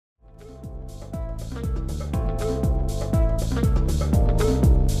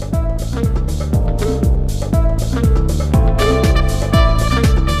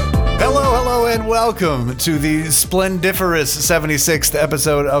welcome to the splendiferous 76th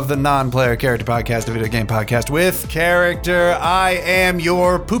episode of the Non-Player Character Podcast, a video game podcast with character. I am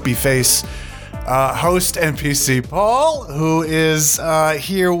your poopy face host, NPC Paul, who is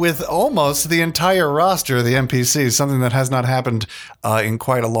here with almost the entire roster of the NPCs, something that has not happened in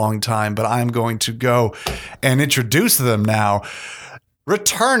quite a long time, but I'm going to go and introduce them now.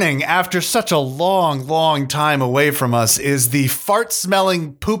 Returning after such a long time away from us is the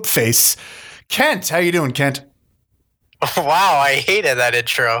fart-smelling poop face, Kent. How you doing, Kent? Wow, I hated that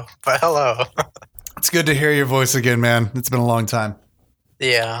intro, but hello. It's good to hear your voice again, man. It's been a long time.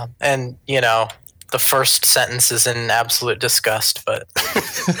 Yeah, and, you know, the first sentence is in absolute disgust, but...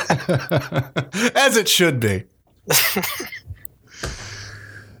 As it should be.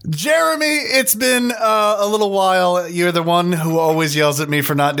 Jeremy, it's been a little while. You're the one who always yells at me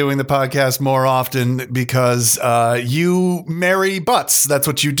for not doing the podcast more often because you marry butts. That's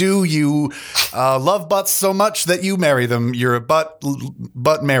what you do. You love butts so much that you marry them. You're a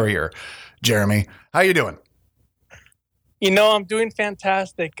butt marrier. Jeremy, how you doing? You know, I'm doing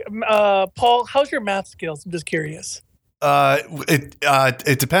fantastic. Paul, how's your math skills? I'm just curious.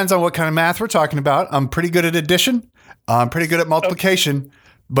 It depends on what kind of math we're talking about. I'm pretty good at addition. I'm pretty good at multiplication. Okay.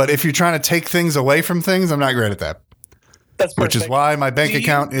 But if you're trying to take things away from things, I'm not great at that. That's perfect. Which is why my bank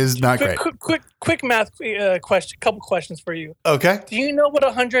account is not great. Quick math question. Couple questions for you. Okay. Do you know what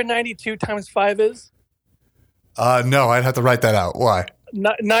 192 times 5 is? No, I'd have to write that out. Why?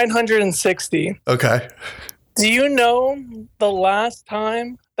 960. Okay. Do you know the last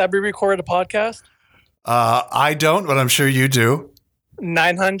time that we recorded a podcast? I don't, but I'm sure you do.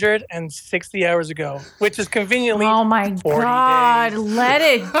 960 hours ago, which is conveniently oh my god, days. Let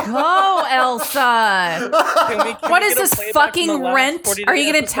it go, Elsa. What is this fucking rent? Are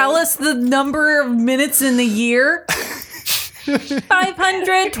you going to tell us the number of minutes in the year?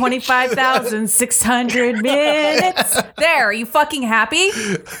 525,600 minutes. There, are you fucking happy?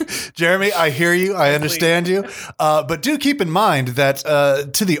 Jeremy, I hear you. I understand you. But do keep in mind that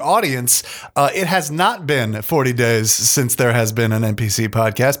to the audience, it has not been 40 days since there has been an NPC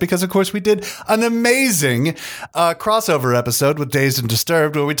podcast because, of course, we did an amazing crossover episode with Dazed and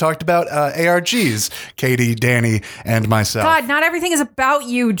Disturbed where we talked about ARGs, Katie, Danny, and myself. God, not everything is about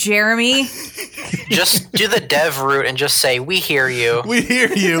you, Jeremy. Just do the dev route and just say, we hear you. We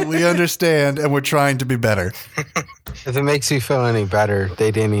hear you. We understand. And we're trying to be better. If it makes you feel any better,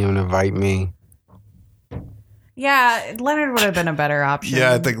 they didn't even invite me. Yeah, Leonard would have been a better option.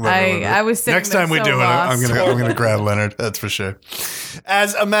 Yeah, I think Leonard I was sitting next time we do it, I'm gonna grab Leonard. That's for sure.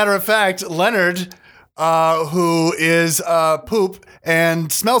 As a matter of fact, Leonard, who is poop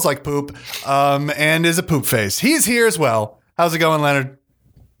and smells like poop, and is a poop face. He's here as well. How's it going, Leonard?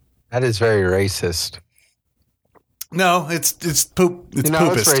 That is very racist. No, it's poop. It's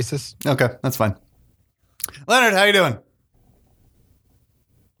poopist. It's racist. Okay, that's fine. Leonard, how you doing?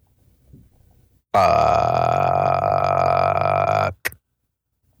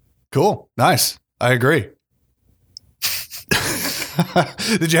 Cool. Nice. I agree.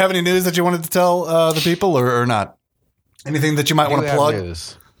 Did you have any news that you wanted to tell the people or not? Anything that you might want to plug?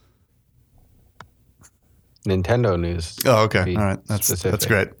 News. Nintendo news. Oh, okay. All right. That's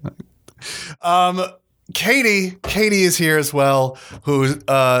great. Katie is here as well, who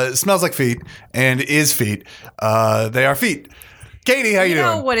smells like feet and is feet. They are feet. Katie, how you doing?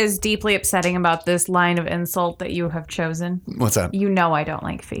 You know what is deeply upsetting about this line of insult that you have chosen? What's that? You know I don't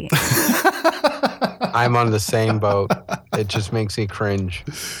like feet. I'm on the same boat. It just makes me cringe.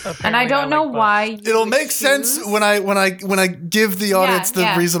 Apparently, and I don't know why. It'll make sense when I give the audience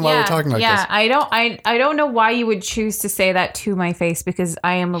the reason why we're talking like this. Yeah, I don't know why you would choose to say that to my face because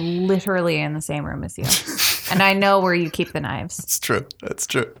I am literally in the same room as you. And I know where you keep the knives. It's true. That's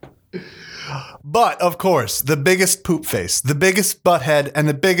true. But, of course, the biggest poop face, the biggest butthead, and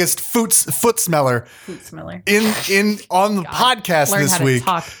the biggest foot smeller on the podcast Learn this how week to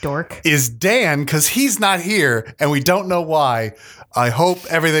talk, dork. is Dan, because he's not here, and we don't know why. I hope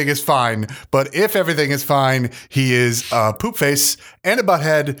everything is fine. But if everything is fine, he is a poop face and a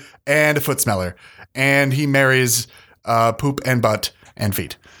butthead and a foot smeller. And he marries poop and butt and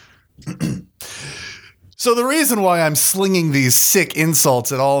feet. So the reason why I'm slinging these sick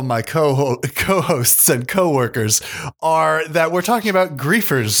insults at all of my co-hosts and co-workers are that we're talking about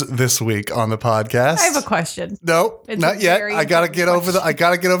griefers this week on the podcast. I have a question. No, not yet. I gotta get over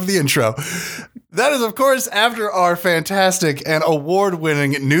the intro. That is, of course, after our fantastic and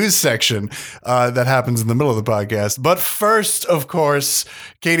award-winning news section that happens in the middle of the podcast. But first, of course,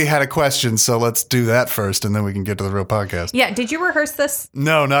 Katie had a question, so let's do that first, and then we can get to the real podcast. Yeah, did you rehearse this?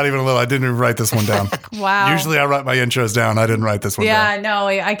 No, not even a little. I didn't even write this one down. Wow. Usually I write my intros down. I didn't write this one down. Yeah, no,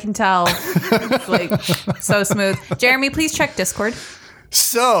 I can tell. It's like so smooth. Jeremy, please check Discord.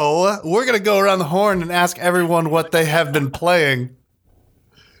 So, we're going to go around the horn and ask everyone what they have been playing.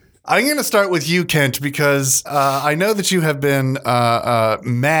 I'm going to start with you, Kent, because I know that you have been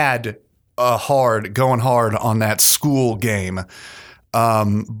going hard on that school game.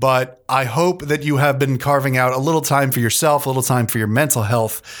 But I hope that you have been carving out a little time for yourself, a little time for your mental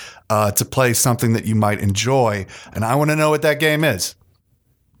health to play something that you might enjoy. And I want to know what that game is.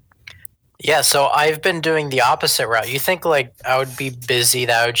 Yeah, so I've been doing the opposite route. You think like I would be busy,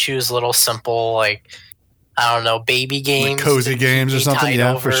 that I would choose little simple, like, I don't know, baby games. Like cozy games or something?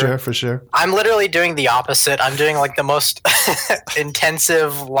 Yeah, for sure. I'm literally doing the opposite. I'm doing like the most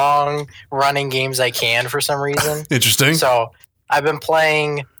intensive, long running games I can for some reason. Interesting. So I've been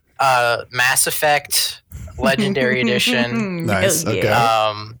playing Mass Effect Legendary Edition. Nice. Okay.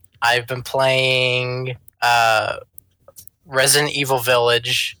 I've been playing Resident Evil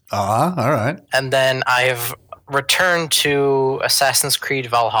Village. All right. And then I've returned to Assassin's Creed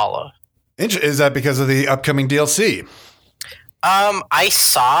Valhalla. Is that because of the upcoming DLC? I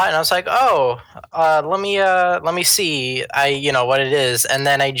saw it and I was like, let me see, what it is, and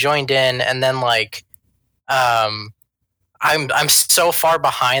then I joined in, and then like, I'm so far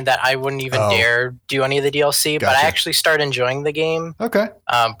behind that I wouldn't even dare do any of the DLC. Gotcha. But I actually started enjoying the game. Okay.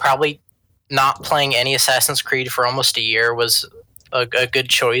 Probably not playing any Assassin's Creed for almost a year was a good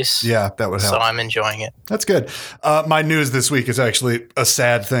choice. Yeah, that would help. So I'm enjoying it. That's good. My news this week is actually a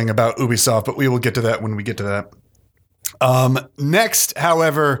sad thing about Ubisoft, but we will get to that when we get to that. Next,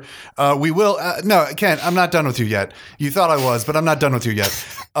 however, we will... no, Ken, I'm not done with you yet. You thought I was, but I'm not done with you yet.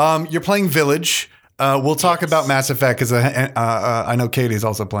 You're playing Village. We'll talk about Mass Effect because I know Katie's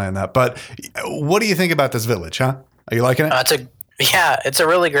also playing that. But what do you think about this Village, huh? Are you liking it? It's a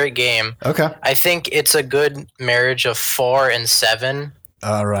really great game. Okay. I think it's a good marriage of 4 and 7.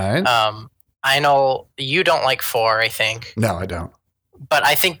 All right. I know you don't like 4, I think. No, I don't. But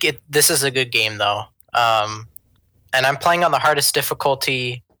I think this is a good game, though. And I'm playing on the hardest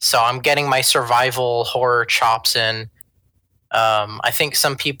difficulty, so I'm getting my survival horror chops in. I think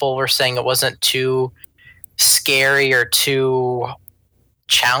some people were saying it wasn't too scary or too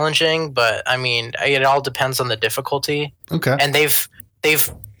challenging, but I mean, it all depends on the difficulty. Okay. And they've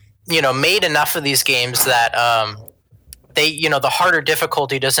made enough of these games that the harder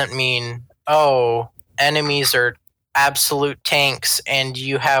difficulty doesn't mean enemies are absolute tanks and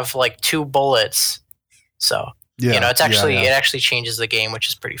you have like 2 bullets. So it actually changes the game, which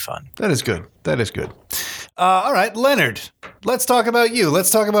is pretty fun. That is good. All right, Leonard, let's talk about you. Let's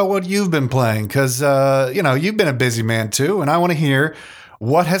talk about what you've been playing because you've been a busy man too, and I want to hear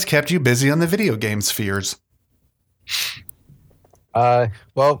what has kept you busy on the video game spheres.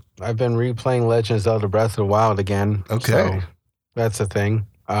 Well, I've been replaying Legend of Zelda Breath of the Wild again. Okay. So that's a thing.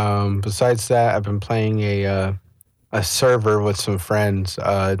 Besides that, I've been playing a server with some friends.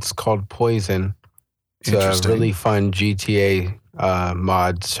 It's called Poison. It's a really fun GTA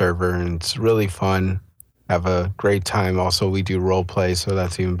mod server, and it's really fun. Have a great time. Also, we do role play, so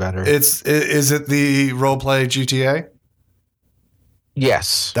that's even better. Is it the role play GTA?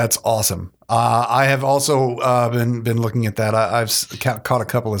 Yes. That's awesome. I have also been looking at that. I've caught a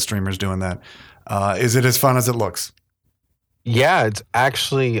couple of streamers doing that. Is it as fun as it looks? Yeah, it's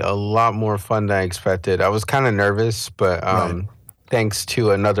actually a lot more fun than I expected. I was kind of nervous, but thanks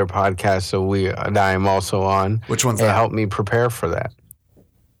to another podcast that I am also on. Which one's that? It helped me prepare for that.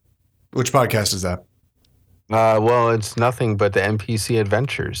 Which podcast is that? Well, it's nothing but the NPC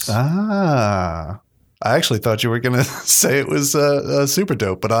Adventures. I actually thought you were going to say it was super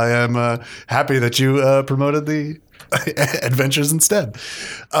dope, but I am happy that you promoted the Adventures instead.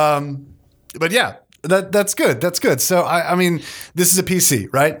 But yeah, that's good. That's good. So, I mean, this is a PC,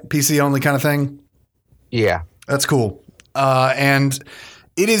 right? PC only kind of thing? Yeah. That's cool. And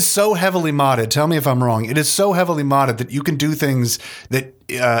it is so heavily modded. Tell me if I'm wrong. It is so heavily modded that you can do things that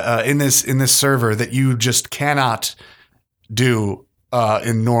in this server that you just cannot do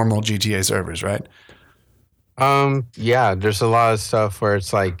in normal GTA servers, right? Yeah, there's a lot of stuff where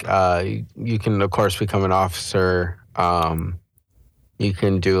it's like you can, of course, become an officer. You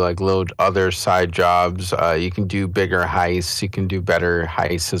can do like load other side jobs. You can do bigger heists. You can do better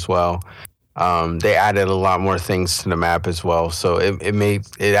heists as well. They added a lot more things to the map as well, so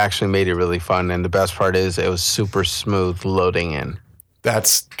it actually made it really fun. And the best part is it was super smooth loading in.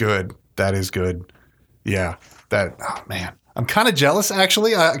 That's good. That is good. Yeah. Oh man, I'm kind of jealous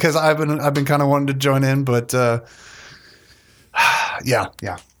actually, because I've been kind of wanting to join in, but yeah.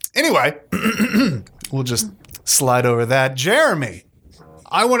 Anyway, we'll just slide over that. Jeremy,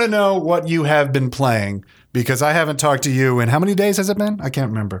 I want to know what you have been playing because I haven't talked to you in how many days has it been? I can't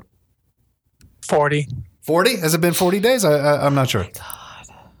remember. 40. 40? Has it been 40 days? I'm not sure.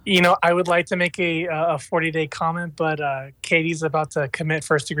 I would like to make a 40-day comment, but Katie's about to commit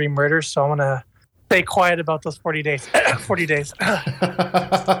first-degree murder, so I want to stay quiet about those 40 days. 40 days.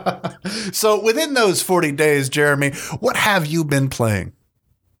 So within those 40 days, Jeremy, what have you been playing?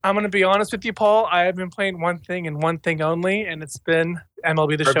 I'm going to be honest with you, Paul. I have been playing one thing and one thing only, and it's been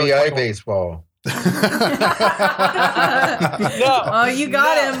MLB The Show. RBI baseball. No. Oh, you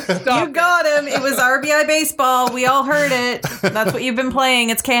got him. You got him. It was RBI baseball. We all heard it. That's what you've been playing.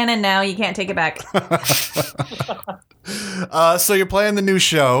 It's canon now. You can't take it back. So you're playing the new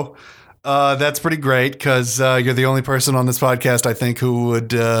show. That's pretty great because you're the only person on this podcast, I think, who would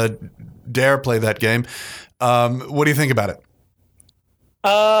dare play that game. What do you think about it?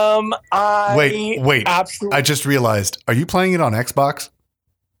 Wait. Absolutely. I just realized. Are you playing it on Xbox?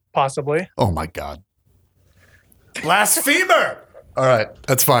 Possibly. Oh my God. Blasphemer! All right.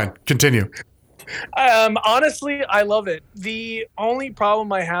 That's fine. Continue. Honestly, I love it. The only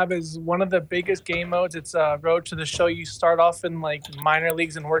problem I have is one of the biggest game modes. It's Road to the Show. You start off in like minor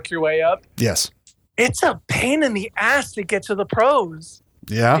leagues and work your way up. Yes. It's a pain in the ass to get to the pros.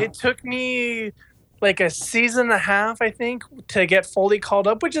 Yeah. It took me like a season and a half, I think, to get fully called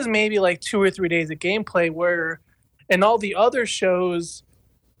up, which is maybe like 2 or 3 days of gameplay, where in all the other shows,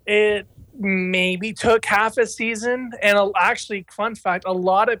 it maybe took half a season. And actually, fun fact, a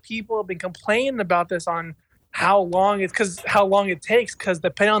lot of people have been complaining about this on how long it takes, because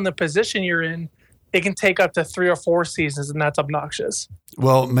depending on the position you're in, it can take up to 3 or 4 seasons, and that's obnoxious.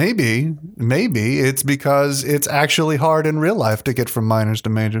 Well, maybe it's because it's actually hard in real life to get from minors to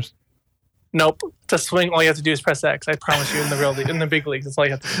majors. Nope. To swing, all you have to do is press X. I promise you, in the real league, in the big leagues, that's all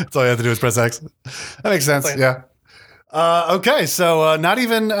you have to do. That's all you have to do is press X. That makes sense. Yeah. Okay, so not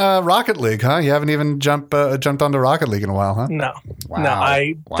even Rocket League, huh? You haven't even jumped onto Rocket League in a while, huh? No. Wow. No,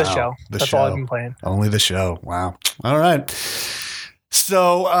 the show. All I've been playing. Only the show. Wow. All right.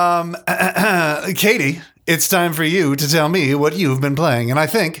 So, Katie, it's time for you to tell me what you've been playing, and I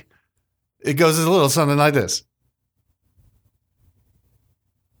think it goes a little something like this.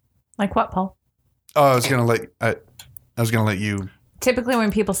 Like what, Paul? Oh, I was gonna let you. Typically,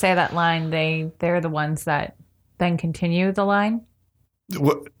 when people say that line, they're the ones that then continue the line.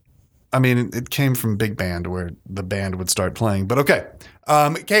 What? I mean, it came from Big Band, where the band would start playing. But okay,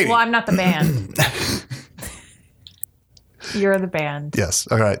 Katie. Well, I'm not the band. You're the band. Yes.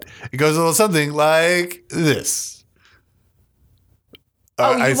 All right. It goes a little something like this.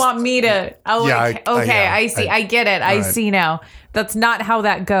 You want me to? Oh, yeah, okay. I see. I get it. I see now. That's not how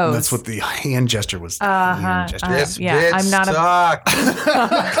that goes. That's what the hand gesture was. Yeah, I'm not a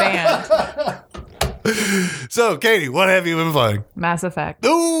band. So, Katie, what have you been playing? Mass Effect.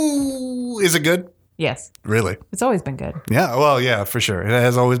 Ooh, is it good? Yes. Really? It's always been good. Yeah. Well, yeah, for sure. It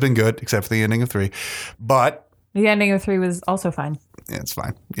has always been good, except for the ending of 3. But the ending of 3 was also fine. Yeah, it's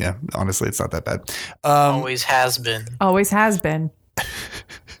fine. Yeah, honestly, it's not that bad. Always has been. Always has been.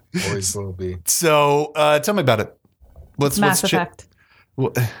 Always will be. So, tell me about it. Mass Effect.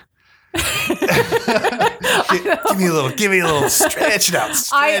 Give me a little stretch it out.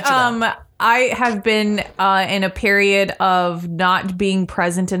 I have been in a period of not being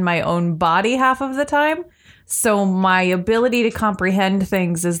present in my own body half of the time, so my ability to comprehend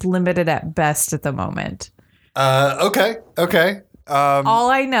things is limited at best at the moment. Okay.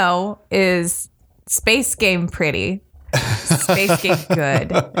 All I know is space game pretty. Space game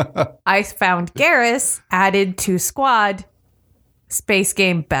good. I found Garrus added to squad. Space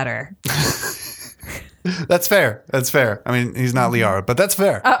game better. That's fair. I mean, he's not Liara, but that's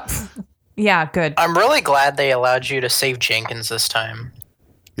fair. Yeah, good. I'm really glad they allowed you to save Jenkins this time.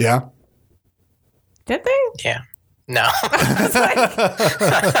 Yeah. Did they? Yeah. No.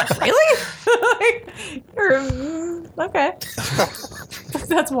 Really? Okay.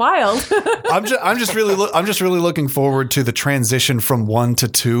 That's wild. I'm just really looking forward to the transition from 1 to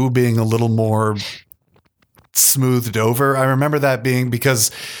 2 being a little more smoothed over. I remember that being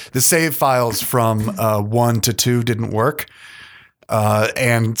because the save files from 1 to 2 didn't work.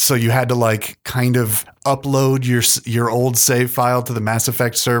 And so you had to like kind of upload your old save file to the Mass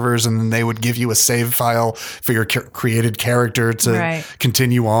Effect servers, and then they would give you a save file for your created character to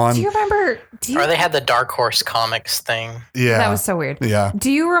continue on. Do you remember? Or they had the Dark Horse Comics thing. Yeah. That was so weird. Yeah.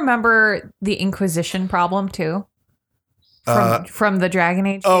 Do you remember the Inquisition problem too? from the Dragon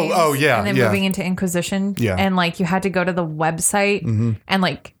Age Oh, games, oh, yeah, and then yeah. moving into Inquisition. Yeah. And like you had to go to the website Mm-hmm. and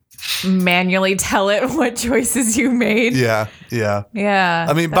like manually tell it what choices you made. Yeah. Yeah.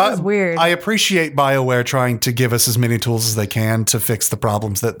 I mean, that was weird. I appreciate BioWare trying to give us as many tools as they can to fix the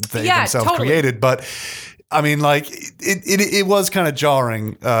problems that they themselves totally. created. But I mean, like, it was kind of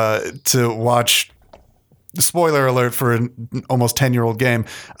jarring to watch. Spoiler alert for an almost 10-year-old game,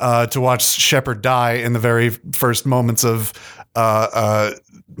 to watch Shepard die in the very first moments of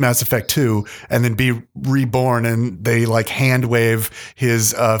Mass Effect 2 and then be reborn, and they like hand wave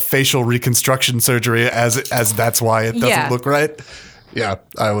his facial reconstruction surgery as that's why it doesn't look right. Yeah,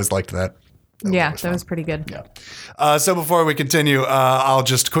 I always liked that. That was pretty good. Yeah. So before we continue, I'll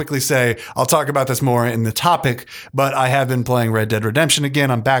just quickly say I'll talk about this more in the topic, but I have been playing Red Dead Redemption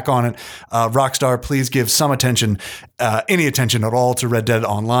again. I'm back on it. Rockstar, please give some attention, any attention at all to Red Dead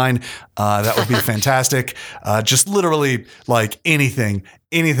Online. That would be fantastic. Just literally like anything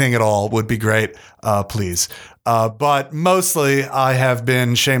at all would be great. Please. But mostly I have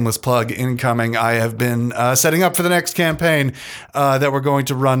been, shameless plug incoming, I have been setting up for the next campaign that we're going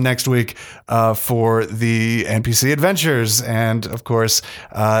to run next week for the NPC Adventures. And of course,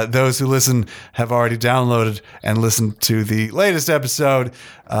 those who listen have already downloaded and listened to the latest episode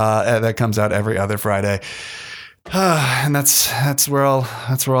that comes out every other Friday. And that's where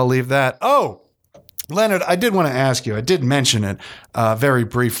I'll leave that. Oh, Leonard, I did want to ask you, I did mention it very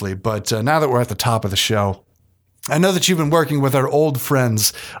briefly, but now that we're at the top of the show, I know that you've been working with our old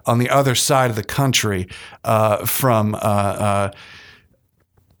friends on the other side of the country from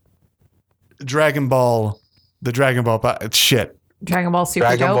Dragon Ball, Dragon Ball Super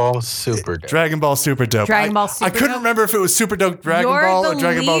Dope. Dragon Ball Super Dope. I couldn't remember if it was Super Dope Dragon Ball or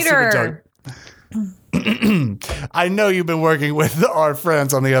Dragon Ball Super Dope. I know you've been working with our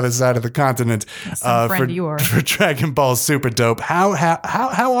friends on the other side of the continent for Dragon Ball Super Dope. How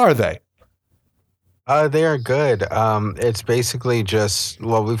are they? They are good. It's basically just,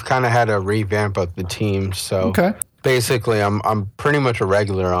 we've kind of had a revamp of the team. So basically, I'm pretty much a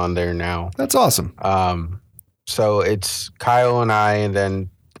regular on there now. That's awesome. So it's Kyle and I, and then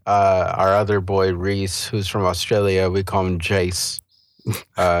our other boy Reese, who's from Australia. We call him Jace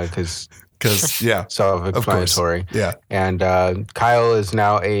because self-explanatory. Yeah. And Kyle is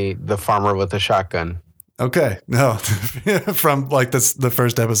now the farmer with a shotgun. Okay. No, from like the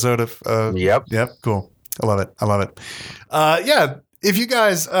first episode of. Yep. Cool. I love it. Yeah. If you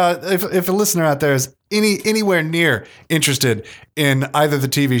guys, if a listener out there is anywhere near interested in either the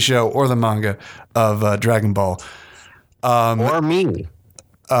TV show or the manga of Dragon Ball, or me.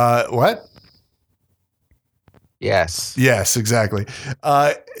 What? Yes, exactly.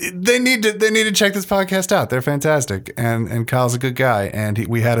 They need to check this podcast out. They're fantastic, and Kyle's a good guy, and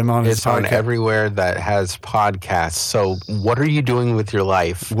we had him on his podcast. It's on everywhere that has podcasts. So, what are you doing with your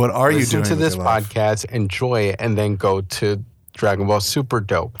life? What are you doing? Listen to this podcast, enjoy it, and then go to Dragon Ball Super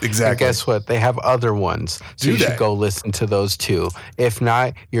Dope. Exactly. And guess what? They have other ones, so you should go listen to those too. If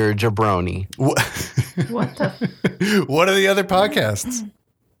not, you're a jabroni. What the? What are the other podcasts?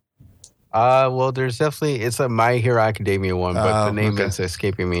 Well, there's definitely, it's a My Hero Academia one, but the name is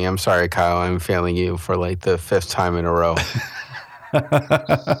escaping me. I'm sorry, Kyle. I'm failing you for like the 5th time in a row.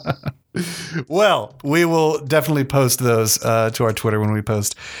 Well, we will definitely post those to our Twitter when we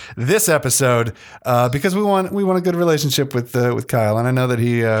post this episode because we want a good relationship with Kyle, and I know that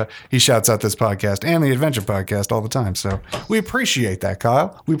he shouts out this podcast and the Adventure Podcast all the time. So we appreciate that,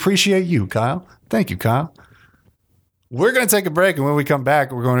 Kyle. We appreciate you, Kyle. Thank you, Kyle. We're going to take a break, and when we come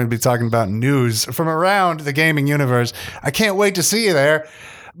back, we're going to be talking about news from around the gaming universe. I can't wait to see you there.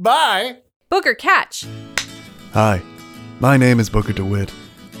 Bye. Booker, catch. Hi, my name is Booker DeWitt.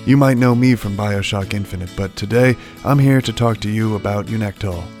 You might know me from BioShock Infinite, but today I'm here to talk to you about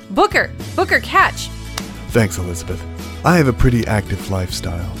Unectol. Booker, catch. Thanks, Elizabeth. I have a pretty active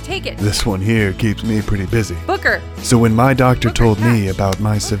lifestyle. Take it. This one here keeps me pretty busy. Booker. So when my doctor told me catch. about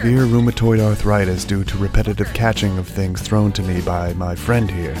my severe rheumatoid arthritis due to repetitive catching of things thrown to me by my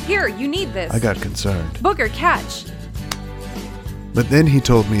friend here, You need this. I got concerned. Booker, catch. But then he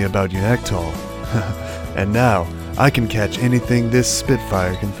told me about Unectol. And now I can catch anything this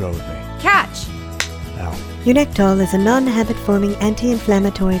Spitfire can throw at me. Catch. Ow. Unectol is a non-habit-forming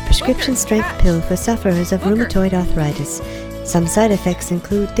anti-inflammatory prescription-strength pill for sufferers of rheumatoid arthritis. Some side effects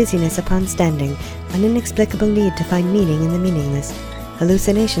include dizziness upon standing, an inexplicable need to find meaning in the meaningless,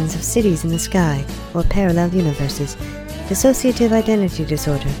 hallucinations of cities in the sky or parallel universes, dissociative identity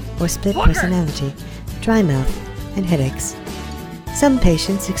disorder or split personality, dry mouth, and headaches. Some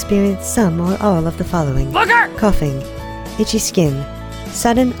patients experience some or all of the following: coughing, itchy skin,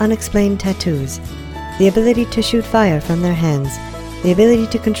 sudden unexplained tattoos, the ability to shoot fire from their hands, the ability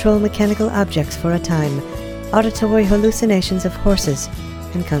to control mechanical objects for a time, auditory hallucinations of horses,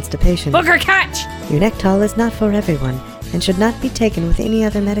 and constipation. Booker, catch! Unectol is not for everyone and should not be taken with any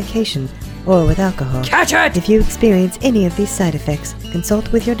other medication or with alcohol. Catch it! If you experience any of these side effects,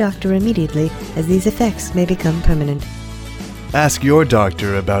 consult with your doctor immediately, as these effects may become permanent. Ask your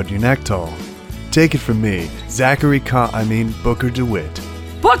doctor about Unectol. Take it from me, Booker DeWitt.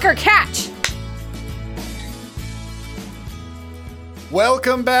 Booker, catch!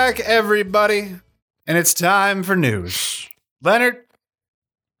 Welcome back, everybody. And it's time for news. Leonard,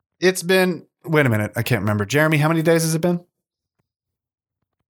 it's been... Wait a minute. I can't remember. Jeremy, how many days has it been?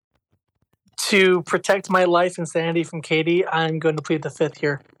 To protect my life and sanity from Katie, I'm going to plead the fifth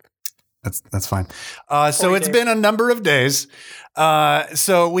here. That's fine. So it's days. been a number of days.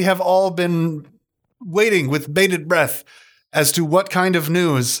 So we have all been waiting with bated breath as to what kind of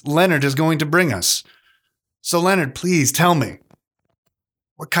news Leonard is going to bring us. So Leonard, please tell me,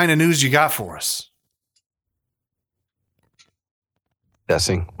 what kind of news you got for us?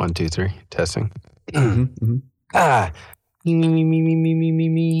 Testing. 1, 2, 3. Testing. Me.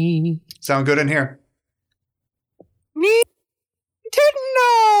 Sound good in here? Nintendo,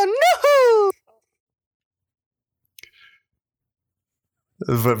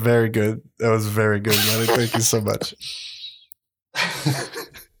 no! Very good. That was very good, Leonard. Thank you so much.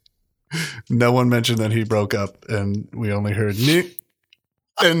 No one mentioned that he broke up, and we only heard Nintendo.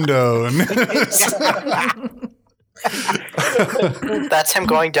 That's him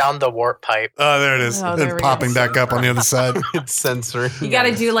going down the warp pipe. Oh, there it is. Oh, there and we popping go. back up on the other side. It's censoring. You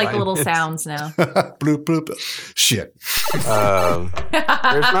gotta do like little sounds now. Bloop, bloop. Shit.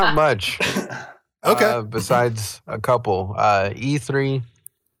 There's not much. Okay. Besides a couple. E3,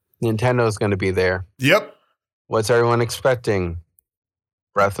 Nintendo's going to be there. Yep. What's everyone expecting?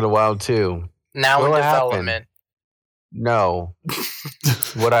 Breath of the Wild 2. Now in Will it development. No.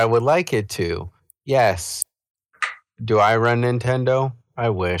 What I would like it to. Yes. Do I run Nintendo? I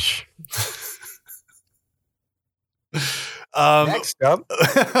wish. Next up.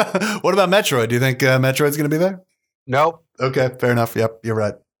 What about Metroid? Do you think Metroid's going to be there? Nope. Okay, fair enough. Yep, you're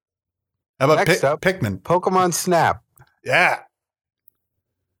right. How about Next up. Pikmin? Pokemon Snap. Yeah.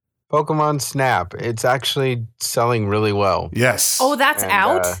 Pokemon Snap. It's actually selling really well. Yes. Oh, that's And,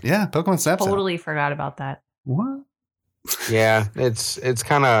 out? yeah, Pokemon Snap's out. Totally forgot about that. What? Yeah, it's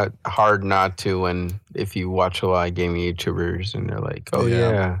kind of hard not to when if you watch a lot of gaming YouTubers and they're like, oh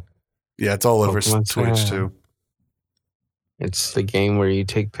yeah. Yeah, it's all over Pokemon Twitch Snap. too. It's the game where you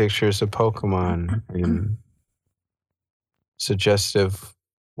take pictures of Pokemon in suggestive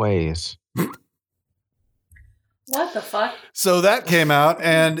ways. What the fuck? So that came out,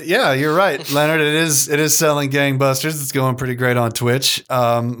 and yeah, you're right, Leonard. It is selling gangbusters. It's going pretty great on Twitch.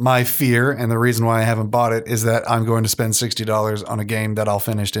 My fear, and the reason why I haven't bought it, is that I'm going to spend $60 on a game that I'll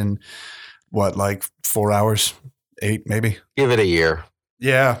finish in like 4 hours, 8 maybe. Give it a year.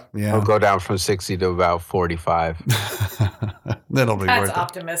 Yeah. It'll go down from 60 to about 45. That'll be That's worth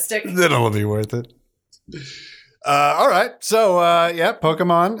optimistic. it. That'll be worth it. All right. So yeah,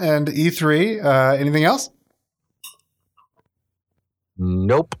 Pokemon and E3. Anything else?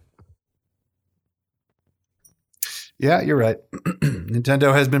 Nope. Yeah, you're right.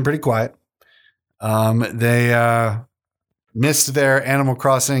 Nintendo has been pretty quiet. They missed their Animal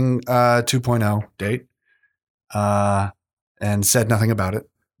Crossing 2.0 date and said nothing about it,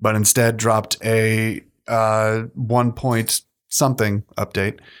 but instead dropped a 1 point something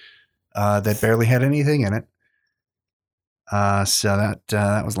update that barely had anything in it. So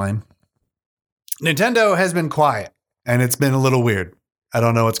that was lame. Nintendo has been quiet, and it's been a little weird. I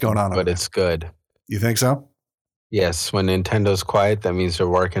don't know what's going on. But it's good. You think so? Yes, when Nintendo's quiet, that means they're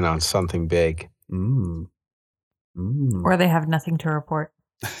working on something big. Or they have nothing to report.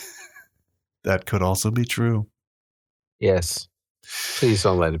 That could also be true. Yes. Please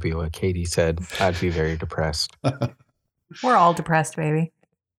don't let it be what Katie said. I'd be very depressed. We're all depressed, baby.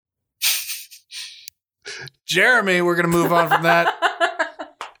 Jeremy, we're going to move on from that.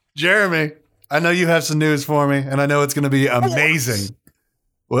 Jeremy, I know you have some news for me, and I know it's going to be amazing.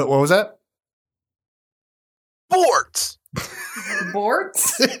 What was that? Sports!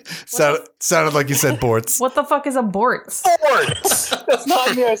 Borts? Sounded like you said borts. What the fuck is a borts? Sports! That's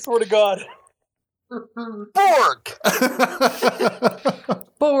not me, I swear to God. Fork!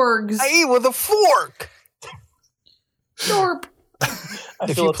 Borgs. I eat with a fork! Dorp.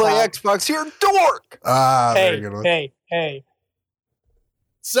 If you play Xbox, you're a dork! Very good one. Hey.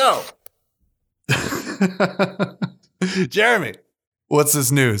 So, Jeremy, what's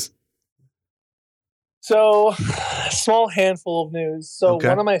this news? So, small handful of news. So Okay.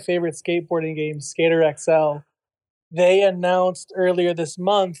 one of my favorite skateboarding games, Skater XL, they announced earlier this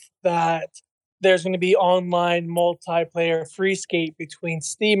month that there's going to be online multiplayer free skate between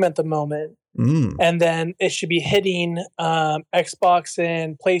Steam at the moment. And then it should be hitting Xbox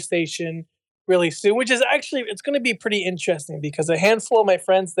and PlayStation really soon, which is actually, it's going to be pretty interesting because a handful of my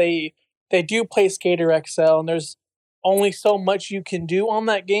friends, they do play Skater XL, and there's only so much you can do on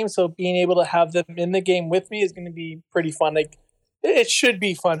that game. So being able to have them in the game with me is going to be pretty fun. Like, it should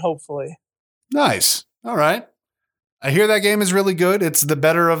be fun, hopefully. Nice. All right. I hear that game is really good. It's the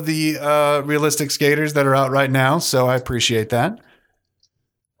better of the realistic skaters that are out right now, so I appreciate that.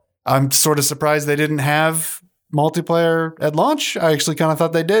 I'm sort of surprised they didn't have multiplayer at launch. I actually kind of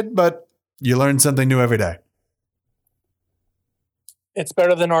thought they did, but you learn something new every day. It's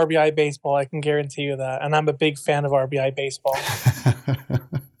better than RBI baseball, I can guarantee you that. And I'm a big fan of RBI baseball.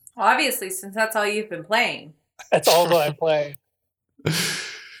 Obviously, since that's all you've been playing. That's all that I play.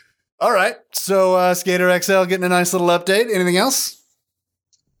 All right. So Skater XL getting a nice little update. Anything else?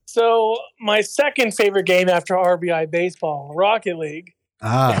 So my second favorite game after RBI baseball, Rocket League,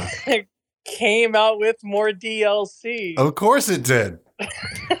 came out with more DLC. Of course it did.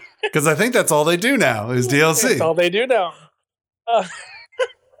 Because I think that's all they do now is DLC. That's all they do now.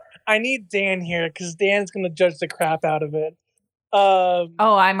 I need Dan here because Dan's going to judge the crap out of it. I'm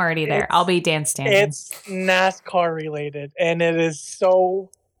already there. I'll be Dan Stanton. It's NASCAR related, and it is so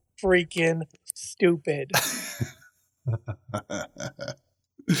freaking stupid.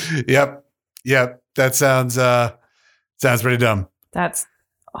 Yep. That sounds pretty dumb. That's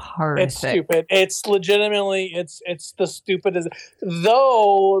horrific. It's stupid. It's legitimately, it's the stupidest.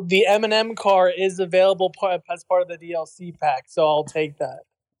 Though the M&M car is available as part of the DLC pack, so I'll take that.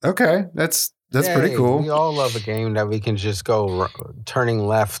 Okay, that's pretty cool. We all love a game that we can just go turning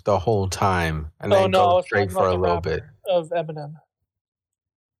left the whole time and then go straight for a little bit. Of M&M.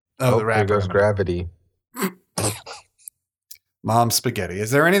 Oh, the rapper. There goes Gravity. Mom spaghetti.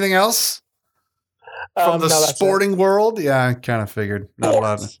 Is there anything else from the sporting world? Yeah, I kind of figured. Not a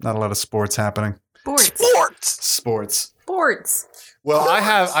lot of sports happening. Sports. Well, I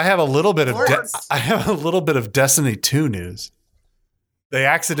have a little bit of Destiny 2 news. They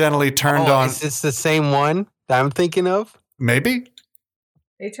accidentally turned on. Is this the same one that I'm thinking of? Maybe.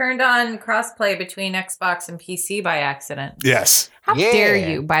 They turned on crossplay between Xbox and PC by accident. Yes. How dare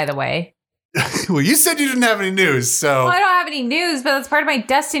you, by the way? Well, you said you didn't have any news, so. Well, I don't have any news, but that's part of my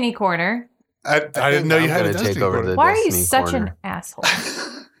Destiny corner. I didn't know you had a Destiny corner. Why are you such an asshole?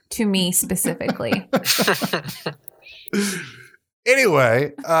 To me specifically.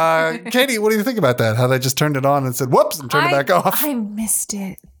 Anyway, Katie, what do you think about that? How they just turned it on and said, whoops, and turned it back off? I missed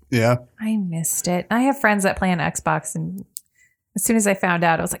it. Yeah. I missed it. I have friends that play on Xbox, and as soon as I found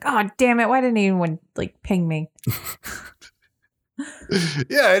out, I was like, oh, damn it. Why didn't anyone ping me?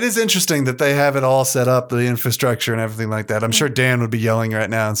 Yeah, it is interesting that they have it all set up, the infrastructure and everything like that. I'm sure Dan would be yelling right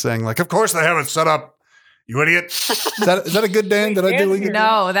now and saying, of course they have it set up. You idiot. Is that a good Dan? Did I do it?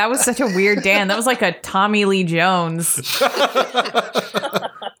 No, that was such a weird Dan. That was like a Tommy Lee Jones. I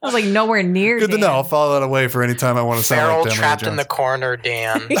was nowhere near Good Dan. to know. I'll follow that away for any time I want to sound like Dan. Trapped in the corner,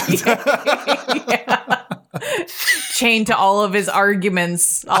 Dan. Yeah. Chained to all of his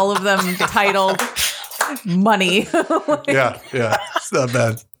arguments, all of them titled money. Yeah. It's not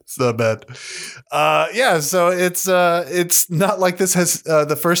bad. So it's not like this has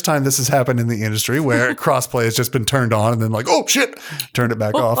the first time this has happened in the industry where crossplay has just been turned on and then oh shit, turned it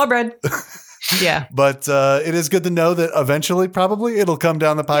back off. Oh, bread. Yeah. But it is good to know that eventually probably it'll come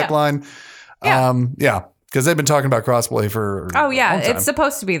down the pipeline. Yeah. Because they've been talking about crossplay for a long time. It's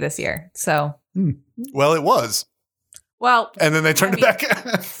supposed to be this year. So well, it was. Well, and then they turned it back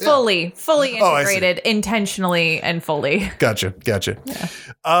fully integrated, intentionally and fully. Gotcha.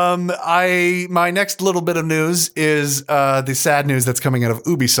 Yeah. My next little bit of news is the sad news that's coming out of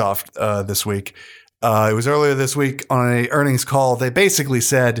Ubisoft this week. It was earlier this week on an earnings call. They basically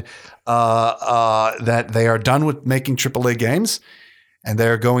said that they are done with making AAA games and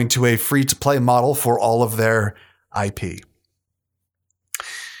they're going to a free-to-play model for all of their IP.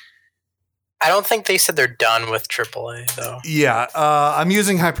 I don't think they said they're done with AAA, though. Yeah, I'm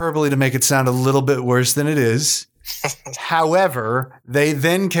using hyperbole to make it sound a little bit worse than it is. However, they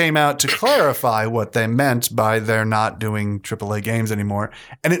then came out to clarify what they meant by they're not doing AAA games anymore.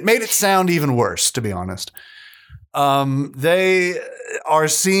 And it made it sound even worse, to be honest. They are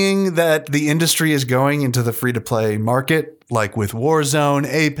seeing that the industry is going into the free-to-play market, like with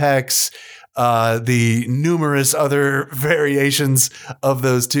Warzone, Apex, the numerous other variations of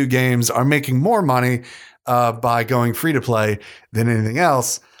those two games are making more money by going free to play than anything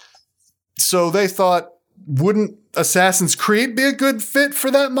else. So they thought, wouldn't Assassin's Creed be a good fit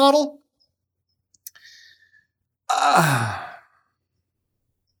for that model? I'm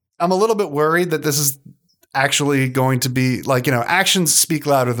a little bit worried that this is actually going to be like, actions speak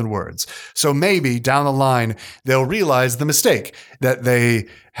louder than words. So maybe down the line, they'll realize the mistake that they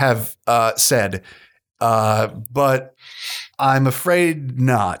have said. But I'm afraid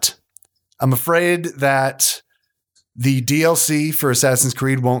not. I'm afraid that the DLC for Assassin's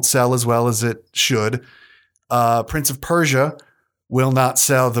Creed won't sell as well as it should. Prince of Persia will not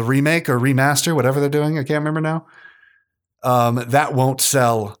sell the remake or remaster, whatever they're doing. I can't remember now. That won't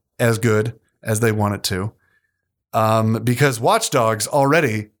sell as good as they want it to. Because Watch Dogs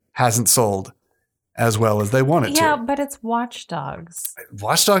already hasn't sold as well as they want it to. Yeah, but it's Watch Dogs.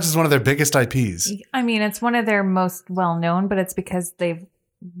 Watch Dogs is one of their biggest IPs. I mean, it's one of their most well-known, but it's because they've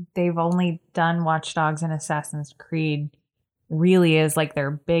only done Watch Dogs and Assassin's Creed really is like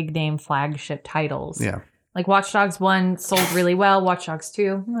their big name flagship titles. Yeah. Like Watch Dogs 1 sold really well. Watch Dogs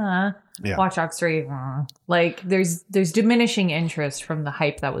 2, yeah. Watch Dogs 3, like there's diminishing interest from the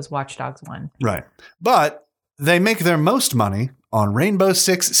hype that was Watch Dogs 1. Right. But they make their most money on Rainbow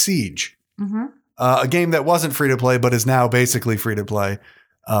Six Siege, a game that wasn't free to play, but is now basically free to play.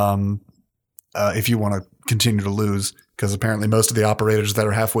 If you want to continue to lose, because apparently most of the operators that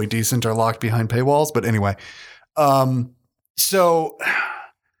are halfway decent are locked behind paywalls. But anyway, so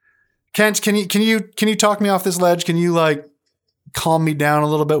Kent, can you talk me off this ledge? Can you like calm me down a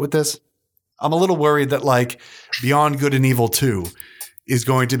little bit with this? I'm a little worried that like Beyond Good and Evil 2 is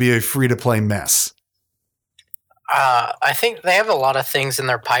going to be a free to play mess. I think they have a lot of things in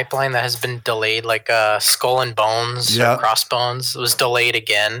their pipeline that has been delayed, like Skull and Bones or Crossbones was delayed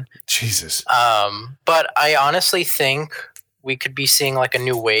again. Jesus. But I honestly think we could be seeing like a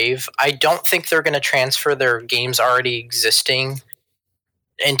new wave. I don't think they're going to transfer their games already existing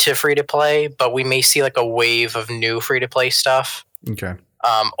into free to play, but we may see like a wave of new free to play stuff. Okay.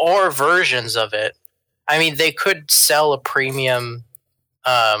 Or versions of it. I mean, they could sell a premium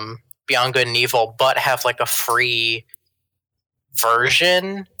Beyond Good and Evil, but have like a free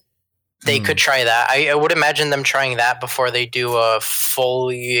version. They could try that. I would imagine them trying that before they do a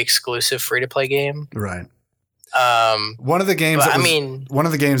fully exclusive free to play game. Right. One of the games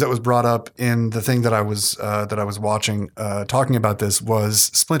that was brought up in the thing that I was watching talking about this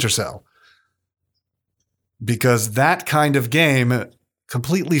was Splinter Cell, because that kind of game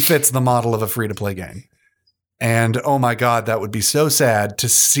completely fits the model of a free to play game. And oh my God, that would be so sad to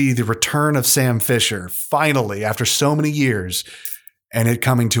see the return of Sam Fisher finally after so many years and it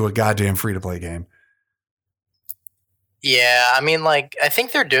coming to a goddamn free to play game. Yeah, I mean, like, I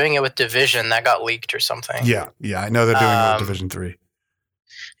think they're doing it with Division. That got leaked or something. Yeah, I know they're doing it with Division 3.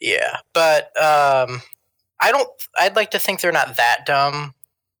 Yeah, but I'd like to think they're not that dumb.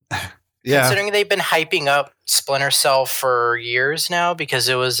 Yeah. Considering they've been hyping up Splinter Cell for years now because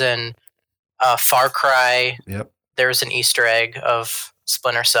it was in Far Cry. Yep. There was an Easter egg of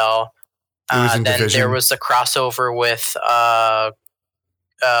Splinter Cell. Then Division. There was the crossover with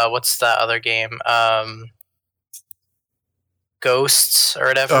what's the other game? Ghosts or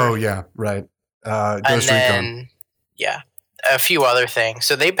whatever. Oh yeah, right. Ghost Recon. Yeah, a few other things.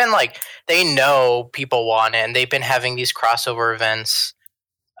 So they've been like, they know people want it, and they've been having these crossover events.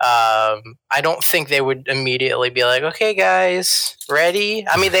 I don't think they would immediately be like, okay, guys, ready?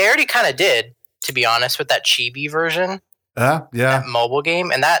 I mean, they already kind of did, to be honest, with that chibi version. Yeah. That mobile game,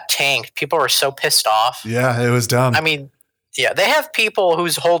 and that tanked. People were so pissed off. Yeah, it was dumb. I mean, yeah, they have people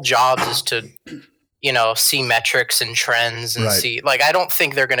whose whole jobs is to, see metrics and trends and see, like, I don't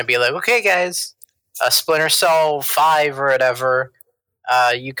think they're going to be like, okay, guys, Splinter Cell 5 or whatever,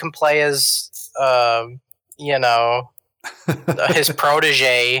 you can play as, his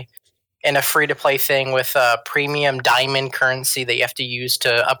protege in a free-to-play thing with premium diamond currency that you have to use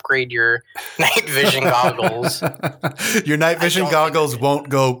to upgrade your night vision goggles. Your night vision goggles won't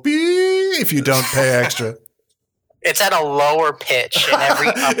go beep if you don't pay extra. It's at a lower pitch in every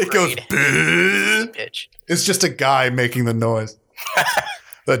upgrade. It goes beep. Pitch. It's just a guy making the noise.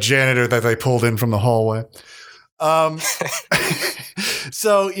 The janitor that they pulled in from the hallway.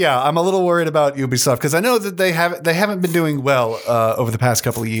 So yeah, I'm a little worried about Ubisoft because I know that they haven't been doing well over the past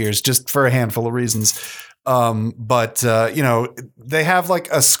couple of years, just for a handful of reasons. But they have like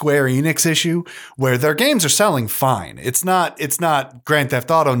a Square Enix issue where their games are selling fine. It's not Grand Theft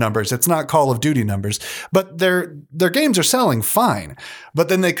Auto numbers. It's not Call of Duty numbers, but their games are selling fine. But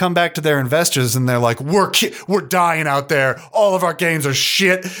then they come back to their investors and they're like, we're dying out there. All of our games are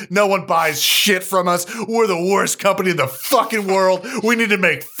shit. No one buys shit from us. We're the worst company in the fucking world. We need to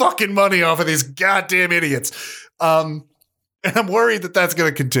make fucking money off of these goddamn idiots. And I'm worried that that's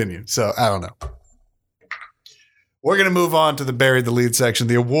going to continue. So I don't know. We're going to move on to the Buried the Lead section,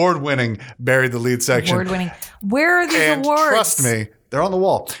 the award-winning Buried the Lead section. Award-winning. Where are these And awards? trust me, they're on the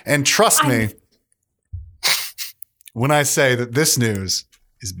wall. And trust me when I say that this news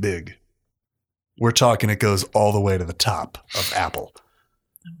is big. We're talking it goes all the way to the top of Apple.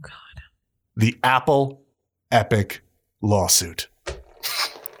 Oh, God. The Apple Epic lawsuit.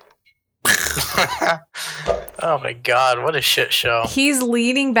 Oh my God, what a shit show. He's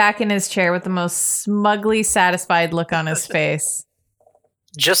leaning back in his chair with the most smugly satisfied look on his face.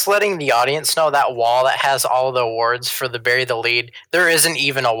 Just letting the audience know, that wall that has all the awards for the Bury the Lead, there isn't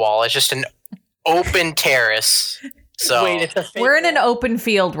even a wall. It's just an open terrace. So Wait, it's a fake We're in an wall? open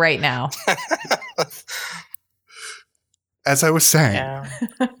field right now. As I was saying, yeah.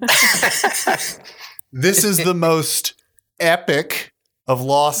 this is the most epic of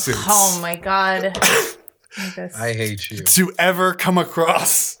lawsuits Oh my God. I hate you. to ever come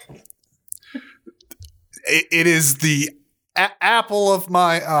across. It is the apple of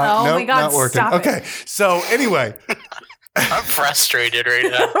my Oh nope, my God, not working. stop it. Okay, so anyway, I'm frustrated right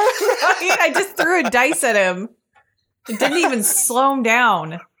now. Right? I just threw a dice at him. It didn't even slow him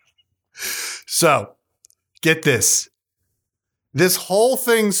down. so get this. This whole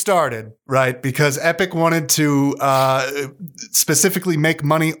thing started, right, because Epic wanted to specifically make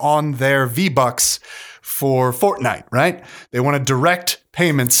money on their V-Bucks for Fortnite, right? They want to direct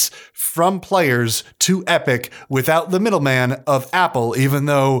payments from players to Epic without the middleman of Apple, even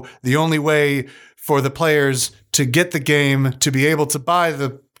though the only way for the players to get the game to be able to buy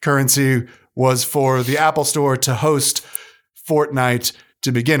the currency was for the Apple Store to host Fortnite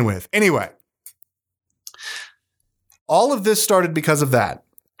to begin with. Anyway, all of this started because of that.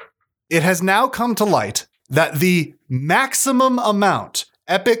 It has now come to light that the maximum amount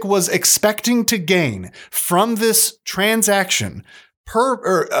Epic was expecting to gain from this transaction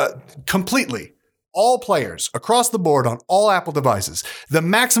completely, all players across the board on all Apple devices, the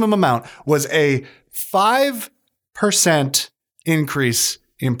maximum amount was a 5% increase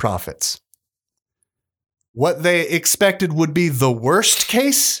in profits. What they expected would be the worst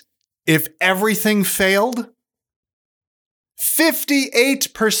case if everything failed,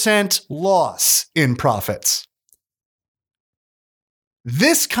 58% loss in profits.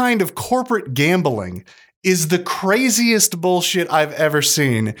 This kind of corporate gambling is the craziest bullshit I've ever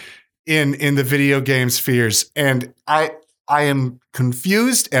seen in the video game spheres. And I am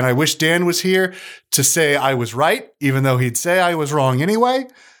confused, and I wish Dan was here to say I was right, even though he'd say I was wrong anyway.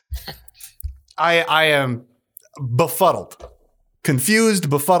 I am befuddled, confused,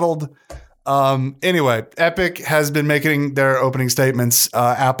 befuddled. Anyway, Epic has been making their opening statements.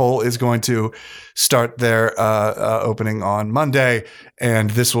 Apple is going to start their opening on Monday,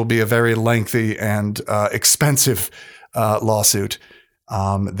 and this will be a very lengthy and expensive lawsuit.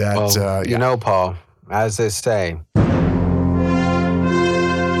 You know, Paul, as they say,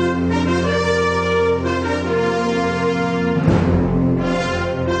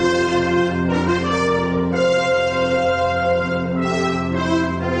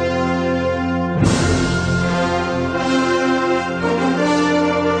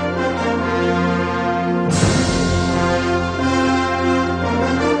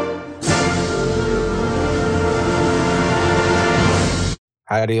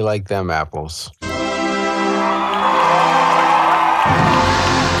 how do you like them apples?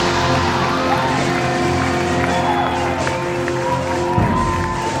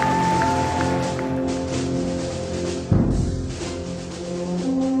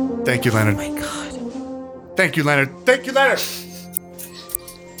 Thank you, Leonard. Oh my God. Thank you, Leonard. Thank you, Leonard.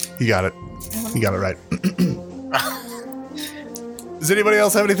 He got it. He got it right. Does anybody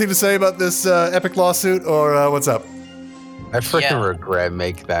else have anything to say about this Epic lawsuit, or what's up? I freaking regret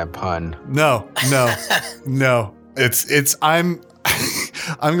making that pun. No. It's I'm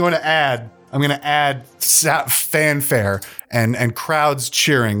going to add fanfare and crowds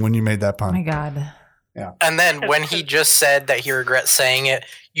cheering when you made that Oh my pun. God. And then when he just said that he regrets saying it,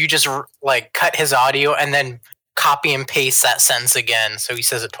 you just like cut his audio and then copy and paste that sentence again, so he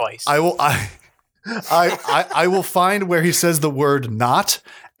says it twice. I will find where he says the word "not,"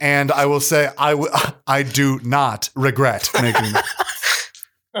 and I will say I do not regret making that.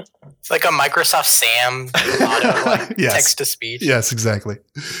 It's like a Microsoft Sam auto Yes. text to speech. Yes, exactly.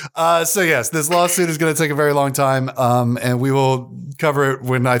 So yes, this lawsuit is going to take a very long time, and we will cover it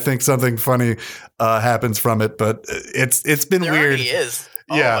when I think something funny happens from it. But it's been There weird. already is.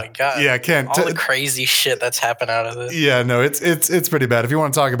 Yeah. Oh my God. Yeah, Ken. All the crazy shit that's happened out of this. Yeah, no, it's pretty bad. If you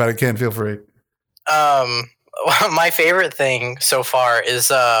want to talk about it, Ken, feel free. My favorite thing so far is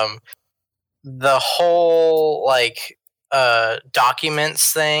the whole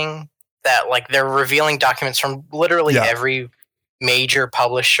documents thing that like they're revealing documents from literally every major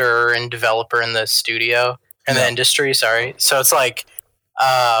publisher and developer in the studio in the industry. Sorry. So it's like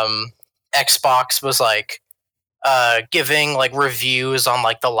Xbox was like giving like reviews on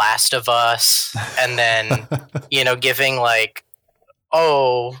like The Last of Us, and then giving like,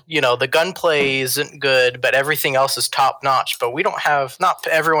 oh, the gunplay isn't good, but everything else is top notch. But we don't have, not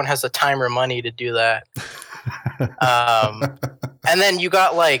everyone has the time or money to do that. And then you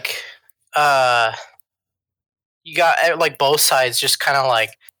got like both sides just kind of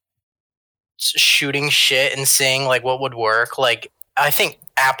like shooting shit and saying like what would work. Like I think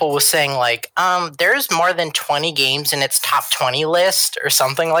Apple was saying like, there's more than 20 games in its top 20 list or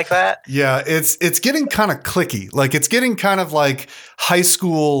something like that. Yeah, it's getting kind of clicky. Like it's getting kind of like high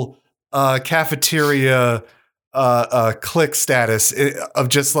school cafeteria click status of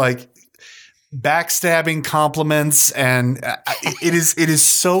just like backstabbing compliments, and it is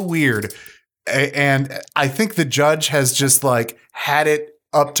so weird. And I think the judge has just like had it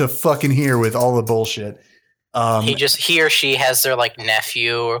up to fucking here with all the bullshit. He or she has their like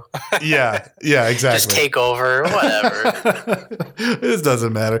nephew. Yeah, exactly. Just take over, whatever. This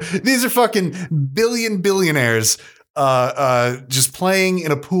doesn't matter. These are fucking billionaires just playing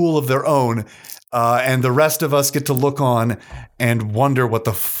in a pool of their own. And the rest of us get to look on and wonder what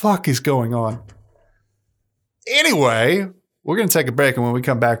the fuck is going on. Anyway, we're going to take a break. And when we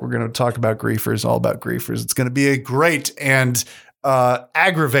come back, we're going to talk about griefers, all about griefers. It's going to be a great and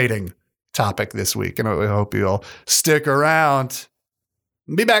aggravating topic this week. And I hope you all stick around.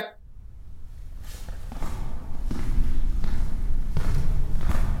 Be back.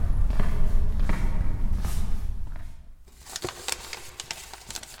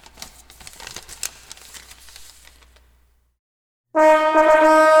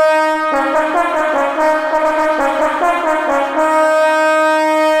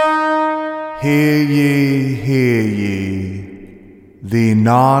 Hear ye, the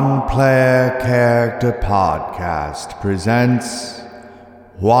Non-Player Character Podcast presents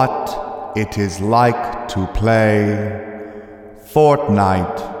What It Is Like to Play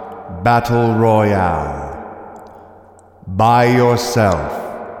Fortnite Battle Royale by yourself.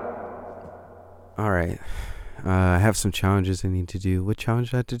 Alright, I have some challenges I need to do. What challenge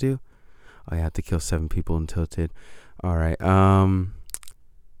do I have to do? I have to kill 7 people in Tilted. Alright,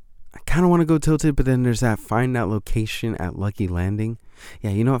 I kind of want to go Tilted, but then there's that find that location at Lucky Landing. Yeah,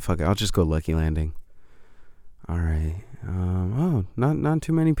 you know what? Fuck it. I'll just go Lucky Landing. All right. Oh, not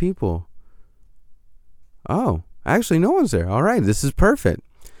too many people. Oh, actually, no one's there. All right, this is perfect.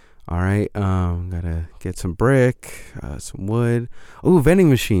 All right. Gotta get some brick, some wood. Oh, vending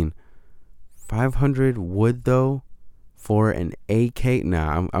machine. 500 wood though for an AK.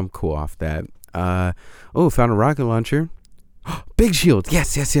 Nah, I'm cool off that. Oh, found a rocket launcher. Big shield.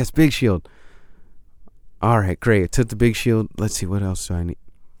 Yes. Big shield. All right, great. I took the big shield. Let's see. What else do I need?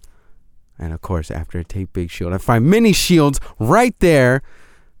 And of course, after I take big shield, I find mini shields right there.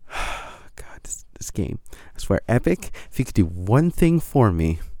 God, this game. I swear, Epic, if you could do one thing for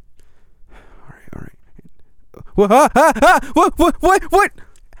me. All right. What?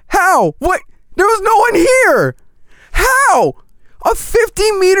 How? What? There was no one here. How? A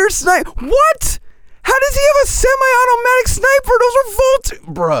 50-meter snipe. What? How does he have a semi-automatic sniper? Those are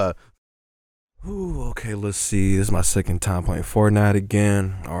bruh. Ooh, okay, let's see. This is my second time playing Fortnite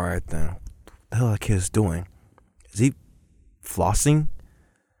again. All right, then. What the hell that kid's doing? Is he flossing?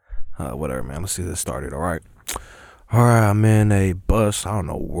 Whatever, man. Let's see this started. All right, I'm in a bus. I don't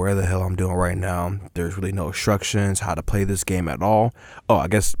know where the hell I'm doing right now. There's really no instructions how to play this game at all. Oh, I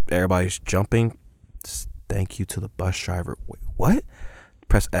guess everybody's jumping. Thank you to the bus driver. Wait, what?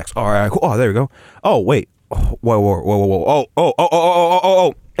 Press X. All right, cool. Oh, there we go. Oh, wait. Whoa.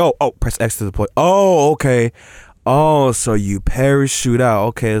 Oh, press X to deploy. Oh, okay. Oh, so you parachute out.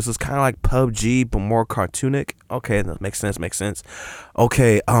 Okay, this is kind of like PUBG, but more cartoonic. Okay, that makes sense.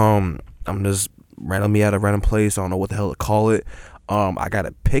 Okay, I'm just randomly at a random place. I don't know what the hell to call it. I got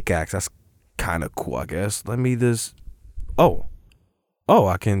a pickaxe. That's kind of cool, I guess. Let me just... Oh,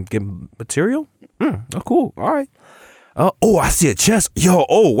 I can get material? Oh, cool. All right. Oh, I see a chest. Yo,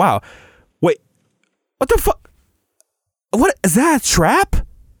 oh, wow. Wait, what the fuck? What, is that a trap?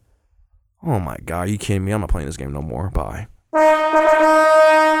 Oh my God, are you kidding me? I'm not playing this game no more. Bye.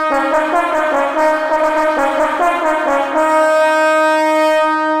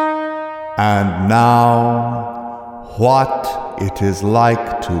 And now, what it is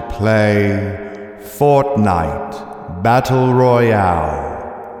like to play Fortnite Battle Royale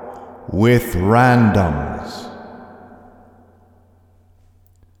with randoms.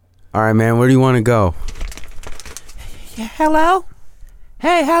 All right, man, where do you want to go? Yeah, hello?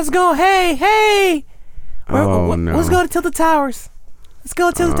 Hey, how's it going? Hey. No. Let's go to Tilted Towers. Let's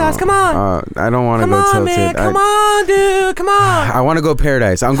go to Tilted Towers. Come on. I don't want to go Come on, Tilted. man. Come on, dude. Come on. I want to go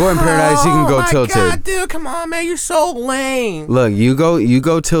Paradise. I'm going Paradise. You can go Tilted. Oh, my God, dude. Come on, man. You're so lame. Look, you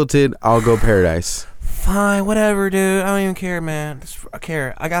go Tilted. I'll go Paradise. Fine, whatever, dude. I don't even care, man. I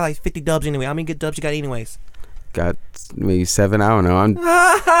care. I got like 50 dubs anyway. How many good dubs you got anyways? Got maybe 7. I don't know.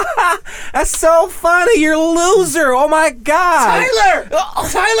 That's so funny. You're a loser. Oh, my God.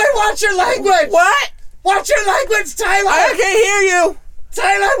 Tyler, watch your language. What? Watch your language, Tyler. I can't hear you.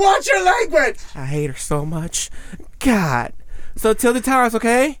 Tyler, watch your language. I hate her so much. God. So Tilted Towers,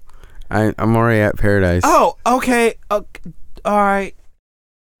 okay? I'm already at Paradise. Oh, okay. All right.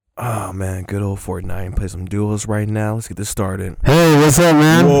 Oh, man. Good old Fortnite. Play some duels right now. Let's get this started. Hey, what's up,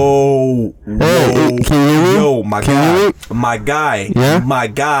 man? Whoa. Hey, can you hear me? Yo, my guy. Yeah? My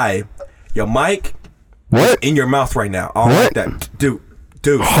guy. Your mic What? in your mouth right now. I don't like that. Dude.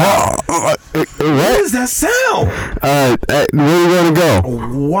 What? What is that sound? Where do you want to go?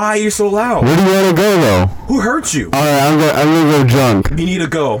 Why are you so loud? Where do you want to go, though? Who hurt you? All right, I'm gonna go drunk. You need to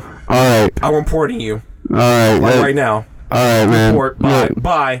go. All right. I'm reporting you. All right. Right now. All right, man. Report. Bye. Look,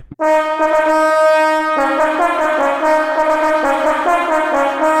 Bye.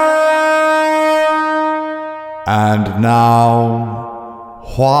 And now,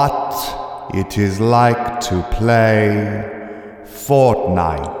 what it is like to play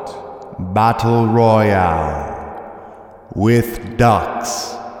Fortnite Battle Royale with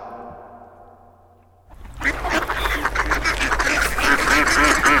ducks.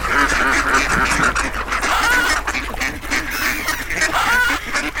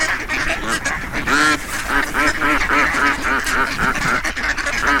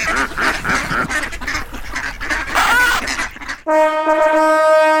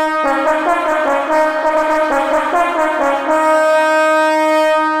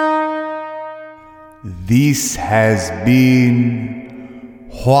 This has been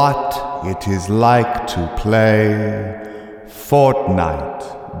what it is like to play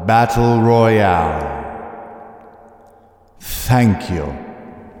Fortnite Battle Royale. Thank you.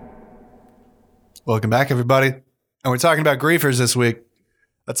 Welcome back, everybody. And we're talking about griefers this week,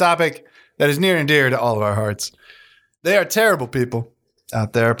 a topic that is near and dear to all of our hearts. They are terrible people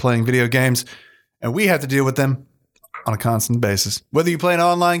out there playing video games, and we have to deal with them on a constant basis. Whether you play an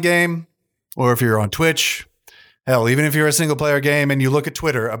online game or if you're on Twitch, hell, even if you're a single-player game and you look at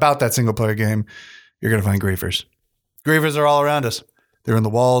Twitter about that single-player game, you're going to find griefers. Griefers are all around us. They're in the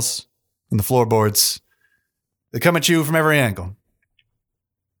walls, in the floorboards. They come at you from every angle.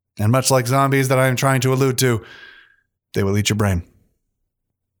 And much like zombies that I am trying to allude to, they will eat your brain.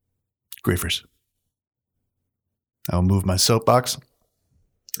 Griefers. I will move my soapbox,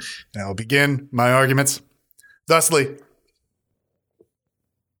 and I will begin my arguments thusly.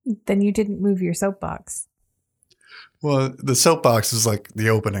 Then you didn't move your soapbox. Well, the soapbox is like the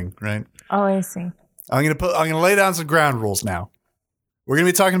opening, right? Oh, I see. I'm gonna lay down some ground rules now. We're gonna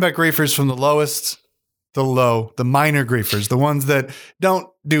be talking about griefers from the lowest to the low, the minor griefers, the ones that don't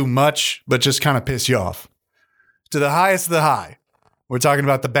do much but just kind of piss you off, to the highest of the high. We're talking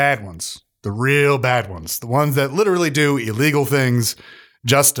about the bad ones, the real bad ones, the ones that literally do illegal things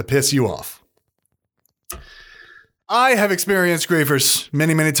just to piss you off. I have experienced griefers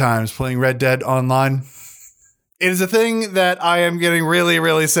many, many times playing Red Dead Online. It is a thing that I am getting really,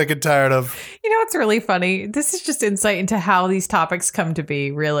 really sick and tired of. You know what's really funny? This is just insight into how these topics come to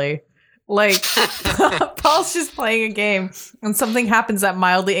be, really. Like, Paul's just playing a game and something happens that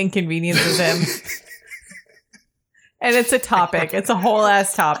mildly inconveniences him. And it's a topic. It's a whole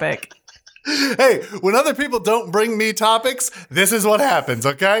ass topic. Hey, when other people don't bring me topics, this is what happens,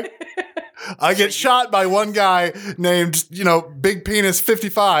 okay? I get shot by one guy named, Big Penis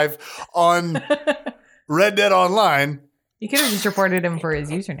 55 on Red Dead Online. You could have just reported him for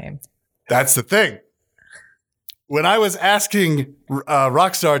his username. That's the thing. When I was asking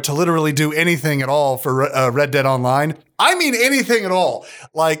Rockstar to literally do anything at all for Red Dead Online, I mean anything at all.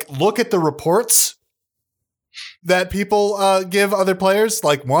 Like, look at the reports that people give other players.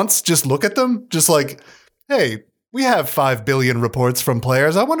 Like, once, just look at them. Just like, hey, we have 5 billion reports from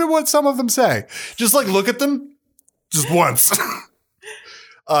players. I wonder what some of them say. Just like, look at them just once.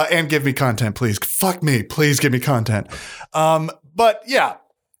 And give me content, please. Fuck me. Please give me content. But yeah,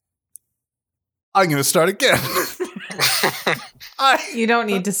 I'm going to start again. You don't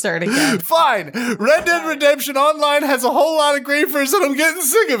need to start again. Fine. Red Dead Redemption Online has a whole lot of griefers and I'm getting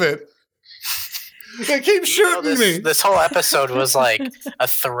sick of it. They keep shooting me. This whole episode was like a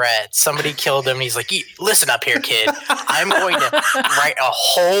threat. Somebody killed him. And he's like, listen up here, kid. I'm going to write a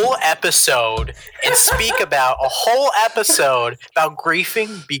whole episode and speak about a whole episode about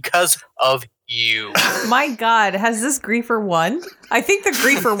griefing because of you. My God, has this griefer won? I think the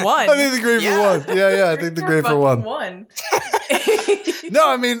griefer won. I think the griefer won. Yeah, I think the griefer won. No,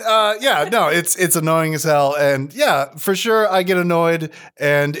 I mean, it's annoying as hell. And yeah, for sure, I get annoyed,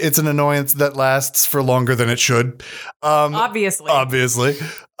 and it's an annoyance that lasts for longer than it should. Obviously.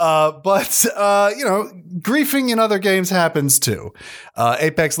 But griefing in other games happens too.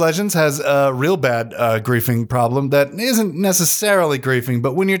 Apex Legends has a real bad griefing problem that isn't necessarily griefing,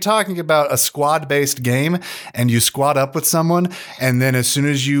 but when you're talking about a squad-based game and you squad up with someone, and then as soon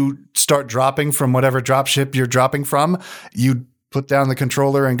as you start dropping from whatever dropship you're dropping from, you put down the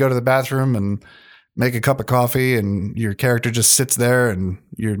controller and go to the bathroom and make a cup of coffee, and your character just sits there and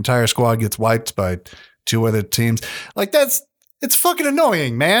your entire squad gets wiped by two other teams. Like it's fucking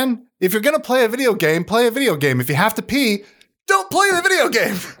annoying, man. If you're going to play a video game, play a video game. If you have to pee, don't play the video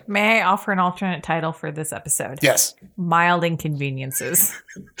game. May I offer an alternate title for this episode? Yes. Mild inconveniences.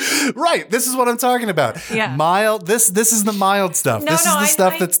 Right. This is what I'm talking about. Yeah. Mild. This is the mild stuff. This is the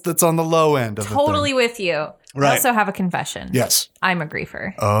stuff that's on the low end of totally with you. Right. I also have a confession. Yes. I'm a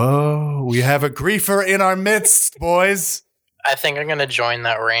griefer. Oh, we have a griefer in our midst, boys. I think I'm going to join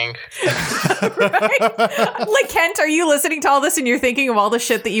that ring. Right? Like, Kent, are you listening to all this and you're thinking of all the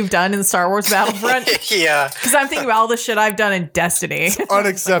shit that you've done in Star Wars Battlefront? Yeah. Because I'm thinking about all the shit I've done in Destiny.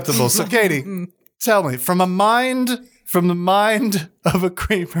 Unacceptable. So, Katie, tell me, from the mind of a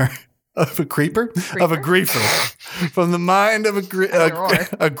creeper, of a griefer, from the mind of a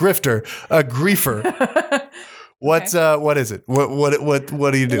grifter, a griefer. What is it?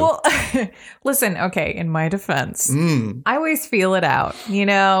 What do you do? Well, listen, okay, in my defense, I always feel it out. You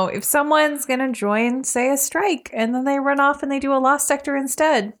know, if someone's going to join, say, a strike, and then they run off and they do a lost sector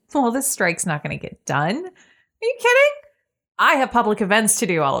instead, well, this strike's not going to get done. Are you kidding? I have public events to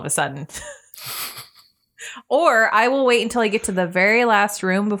do all of a sudden. Or I will wait until I get to the very last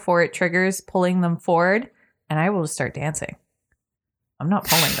room before it triggers pulling them forward, and I will just start dancing. I'm not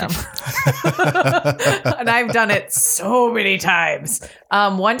pulling them. And I've done it so many times.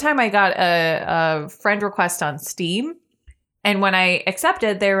 One time I got a friend request on Steam. And when I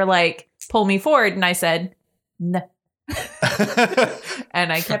accepted, they were like, pull me forward. And I said, no.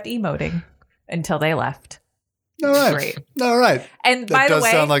 And I kept emoting until they left. All right. Great. All right. And that by the does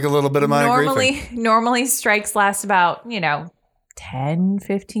way, sound like a little bit of my griefing. Normally strikes last about, 10,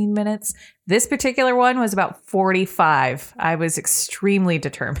 15 minutes. This particular one was about 45. I was extremely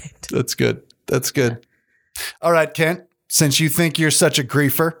determined. That's good. All right, Kent, since you think you're such a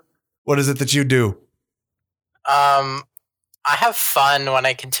griefer, what is it that you do? I have fun when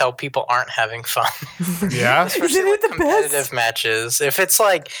I can tell people aren't having fun. Yeah? Especially with competitive matches. If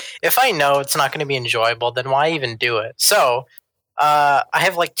I know it's not going to be enjoyable, then why even do it? So, I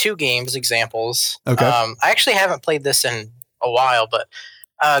have like 2 games examples. Okay. I actually haven't played this in a while, but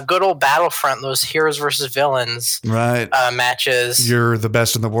good old Battlefront, those heroes versus villains matches. You're the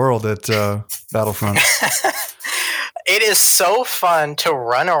best in the world at Battlefront. It is so fun to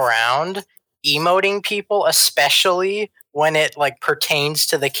run around emoting people, especially when it pertains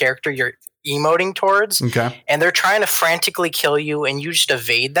to the character you're emoting towards. Okay. And they're trying to frantically kill you and you just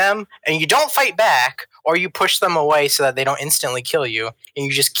evade them and you don't fight back, or you push them away so that they don't instantly kill you, and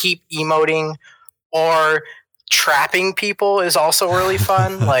you just keep emoting. Or trapping people is also really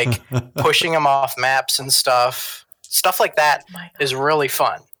fun, like pushing them off maps and stuff like that is really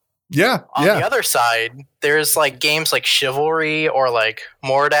fun. Yeah. On the other side, there's games like Chivalry or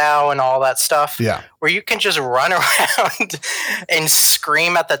Mordau and all that stuff. Yeah. Where you can just run around and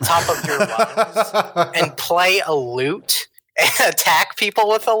scream at the top of your lungs and play a lute and attack people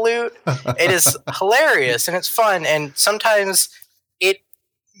with a lute. It is hilarious and it's fun, and sometimes it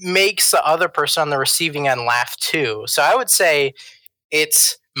makes the other person on the receiving end laugh too. So I would say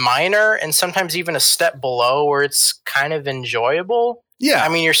it's minor and sometimes even a step below where it's kind of enjoyable. Yeah. I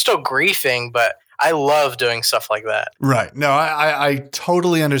mean, you're still griefing, but I love doing stuff like that. Right. No, I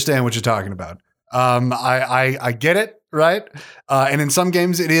totally understand what you're talking about. I get it, right? And in some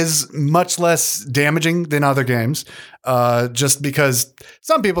games, it is much less damaging than other games, just because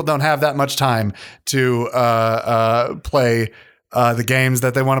some people don't have that much time to play the games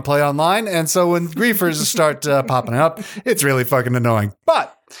that they want to play online. And so when griefers start popping up, it's really fucking annoying.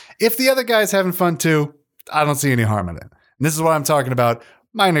 But if the other guy's having fun too, I don't see any harm in it. And this is what I'm talking about,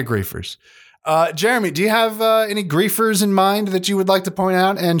 minor griefers. Jeremy, do you have any griefers in mind that you would like to point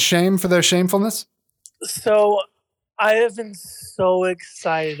out and shame for their shamefulness? So I have been so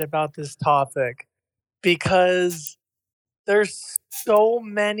excited about this topic because there's so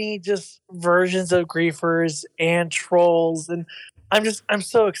many just versions of griefers and trolls, and I'm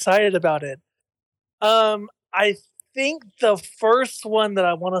so excited about it. I think the first one that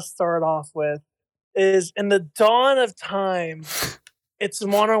I want to start off with is in the dawn of time. It's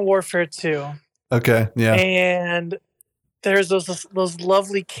Modern Warfare 2. Okay, yeah. And there's those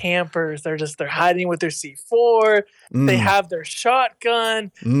lovely campers. They're hiding with their C4. They have their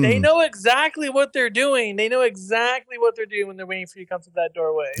shotgun. They know exactly what they're doing. They know exactly what they're doing when they're waiting for you to come through that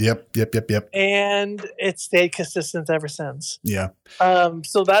doorway. Yep. And it's stayed consistent ever since. Yeah.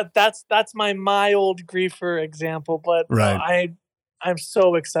 So that's my mild griefer example, but right. I'm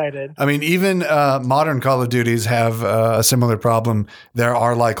so excited. I mean, even modern Call of Duties have a similar problem. There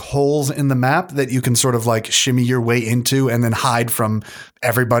are like holes in the map that you can sort of like shimmy your way into and then hide from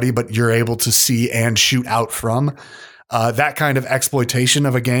everybody, but you're able to see and shoot out from. That kind of exploitation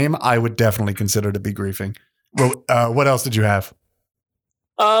of a game, I would definitely consider to be griefing. Well, what else did you have?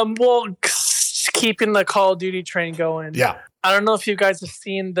 Well, keeping the Call of Duty train going. Yeah. I don't know if you guys have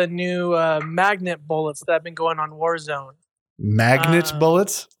seen the new magnet bullets that have been going on Warzone. Magnet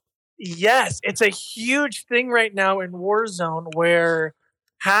bullets? Yes, it's a huge thing right now in Warzone where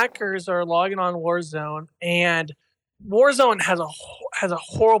hackers are logging on Warzone, and Warzone has a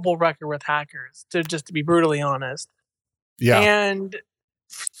horrible record with hackers, to be brutally honest. Yeah. And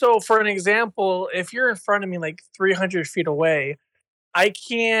so, for an example, if you're in front of me like 300 feet away, I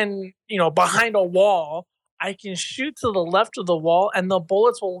can, behind a wall, I can shoot to the left of the wall, and the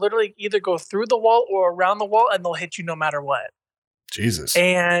bullets will literally either go through the wall or around the wall, and they'll hit you no matter what. Jesus.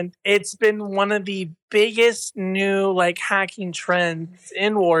 And it's been one of the biggest new hacking trends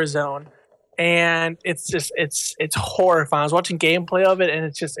in Warzone, and it's horrifying. I was watching gameplay of it, and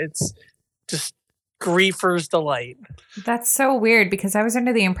it's just griefer's delight. That's so weird because I was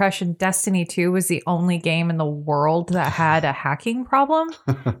under the impression Destiny 2 was the only game in the world that had a hacking problem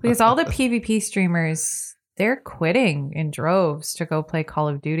because all the PvP streamers, they're quitting in droves to go play Call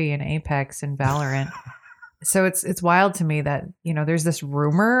of Duty and Apex and Valorant. So it's wild to me that, there's this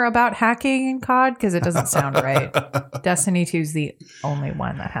rumor about hacking in COD because it doesn't sound right. Destiny 2 is the only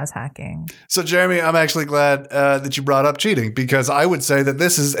one that has hacking. So, Jeremy, I'm actually glad that you brought up cheating because I would say that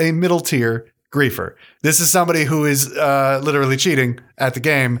this is a middle tier griefer. This is somebody who is literally cheating at the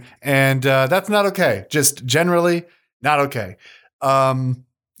game, and that's not okay. Just generally not okay.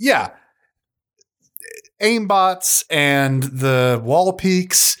 Yeah. Aimbots and the wall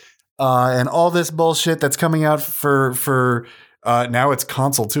peaks and all this bullshit that's coming out for now it's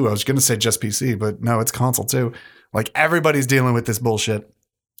console too. I was going to say just PC, but no, it's console too. Like everybody's dealing with this bullshit,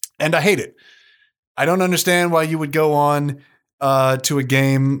 and I hate it. I don't understand why you would go on to a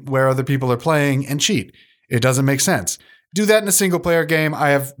game where other people are playing and cheat. It doesn't make sense. Do that in a single player game. I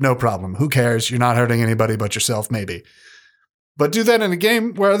have no problem. Who cares? You're not hurting anybody but yourself, maybe. But do that in a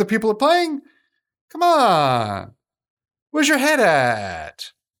game where other people are playing? Come on. Where's your head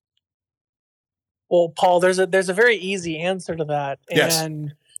at? Well, Paul, there's a very easy answer to that. Yes.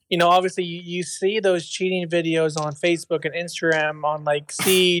 And, obviously you see those cheating videos on Facebook and Instagram on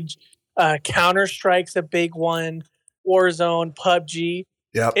Siege, Counter-Strike's a big one, Warzone, PUBG.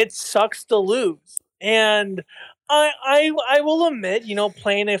 Yep. It sucks to lose. And I will admit,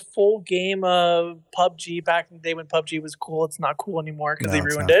 playing a full game of PUBG back in the day when PUBG was cool, it's not cool anymore because they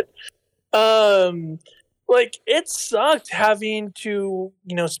ruined it. It sucked having to,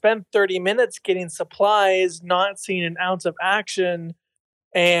 spend 30 minutes getting supplies, not seeing an ounce of action,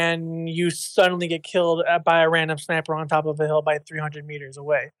 and you suddenly get killed by a random sniper on top of a hill by 300 meters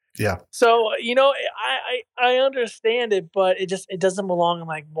away. Yeah. So, I understand it, but it doesn't belong in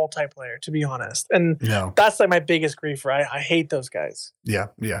multiplayer, to be honest. And that's my biggest griefer. I hate those guys. Yeah.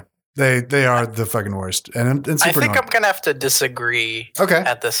 They are the fucking worst. And super I think annoying. I'm going to have to disagree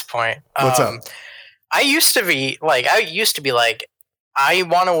at this point. What's up? I used to be like, I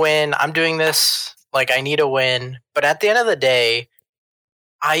want to win. I'm doing this. I need a win. But at the end of the day,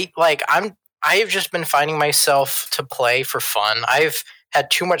 I've just been finding myself to play for fun. I've had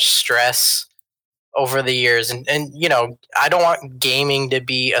too much stress over the years. And I don't want gaming to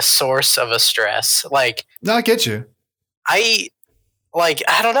be a source of a stress. No, I get you. I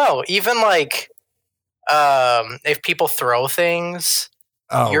don't know. Even if people throw things,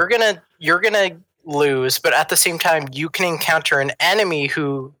 you're gonna lose, but at the same time you can encounter an enemy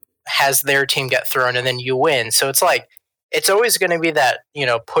who has their team get thrown and then you win. So it's always going to be that,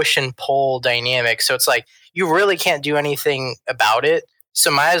 push and pull dynamic. So it's you really can't do anything about it. So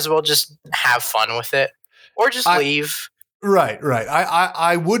might as well just have fun with it or just leave. Right.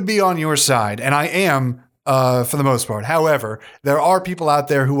 I would be on your side, and I am for the most part. However, there are people out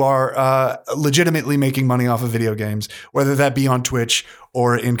there who are legitimately making money off of video games, whether that be on Twitch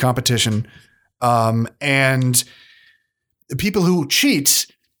or in competition. And the people who cheat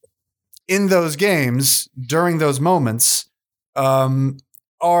in those games during those moments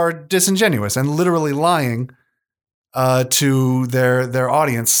are disingenuous and literally lying to their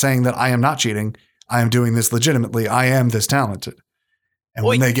audience, saying that I am not cheating. I am doing this legitimately. I am this talented. And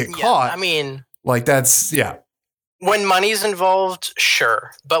when they get caught, I mean, like that's, yeah. When money's involved,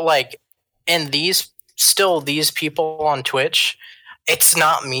 sure. But like in these people on Twitch, it's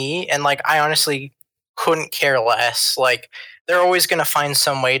not me. And like, I honestly couldn't care less. Like they're always going to find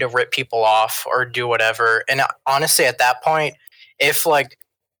some way to rip people off or do whatever. And honestly, at that point, if like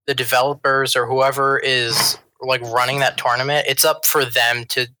the developers or whoever is like running that tournament, it's up for them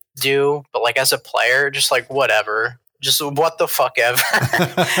to do. But like as a player, just like whatever. Just what the fuck ever.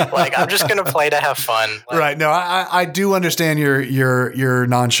 Like I'm just gonna play to have fun. Like, right. No, I do understand your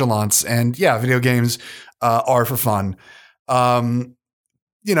nonchalance, and yeah, video games are for fun.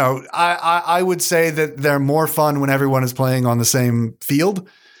 You know, I would say that they're more fun when everyone is playing on the same field.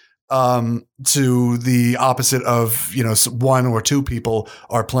 To the opposite of, you know, one or two people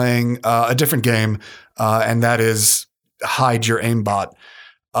are playing a different game, and that is hide your aimbot.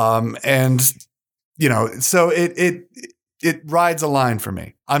 And you know, so it rides a line for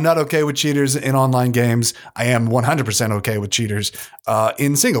me. I'm not okay with cheaters in online games. I am 100% okay with cheaters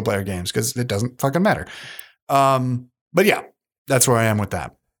in single player games because it doesn't fucking matter. But yeah, that's where I am with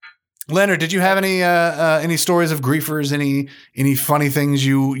that. Leonard, did you have any stories of griefers? Any funny things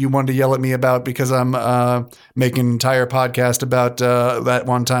you wanted to yell at me about because I'm making an entire podcast about that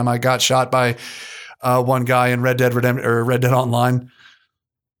one time I got shot by one guy in Red Dead Online?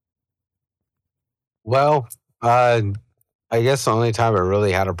 Well, I guess the only time I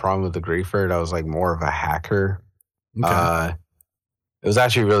really had a problem with the griefer, I was like more of a hacker. Okay. It was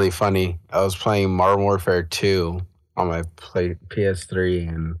actually really funny. I was playing Modern Warfare 2 on my PS3,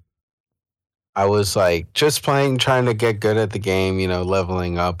 and I was like just playing, trying to get good at the game, you know,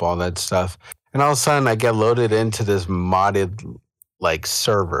 leveling up, all that stuff. And all of a sudden I get loaded into this modded like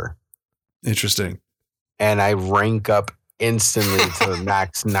server. Interesting. And I rank up instantly to the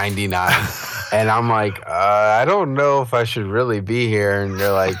max 99. And I'm like, I don't know if I should really be here. And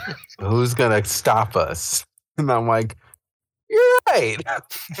they're like, who's going to stop us? And I'm like, you're right.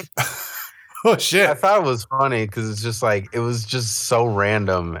 Oh, shit. I thought it was funny because it's just like, it was just so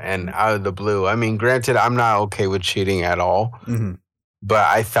random and out of the blue. I mean, granted, I'm not okay with cheating at all. Mm-hmm. But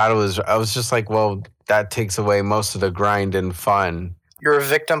I thought I was just like, well, that takes away most of the grind and fun. You're a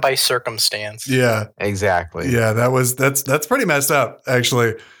victim by circumstance. Yeah. Exactly. Yeah, that's pretty messed up,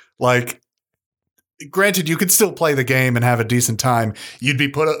 actually. Like, granted, you could still play the game and have a decent time. You'd be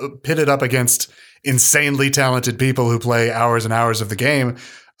pitted up against insanely talented people who play hours and hours of the game,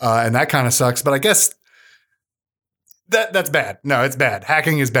 and that kind of sucks. But I guess that's bad. No, it's bad.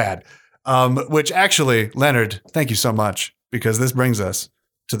 Hacking is bad. Which actually, Leonard, thank you so much, because this brings us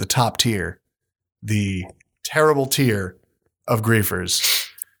to the top tier, the terrible tier of griefers.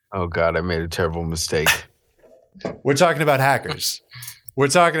 Oh God, I made a terrible mistake. We're talking about hackers. We're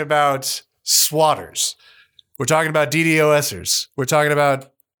talking about swatters. We're talking about DDoSers. We're talking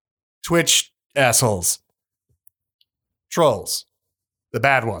about Twitch assholes. Trolls. The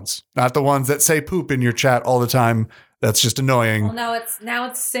bad ones. Not the ones that say poop in your chat all the time. That's just annoying. Well, now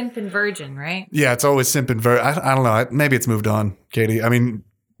it's simp and virgin, right? Yeah, it's always simp and virgin. I don't know. Maybe it's moved on, Katie. I mean,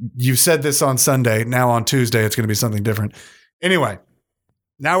 you said this on Sunday. Now on Tuesday, it's going to be something different. Anyway,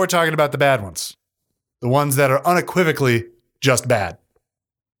 now we're talking about the bad ones. The ones that are unequivocally just bad.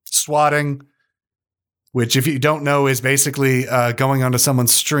 Swatting, which if you don't know is basically going onto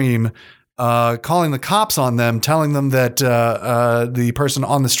someone's stream, calling the cops on them, telling them that the person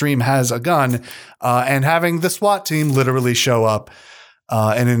on the stream has a gun, and having the SWAT team literally show up.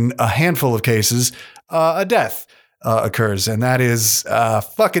 And in a handful of cases, a death occurs. And that is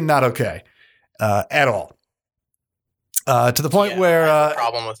fucking not okay at all. To the point where I have a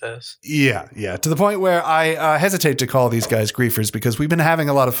problem with this. Yeah. To the point where I hesitate to call these guys griefers because we've been having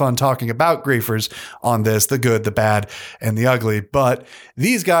a lot of fun talking about griefers on this, the good, the bad, and the ugly. But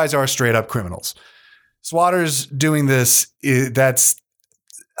these guys are straight up criminals. Swatters doing this, that's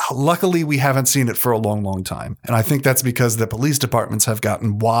luckily we haven't seen it for a long, long time. And I think that's because the police departments have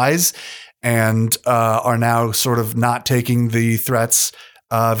gotten wise and are now sort of not taking the threats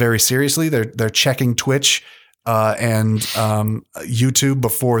very seriously. They're checking Twitch and YouTube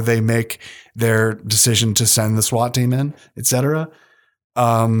before they make their decision to send the SWAT team in, etc.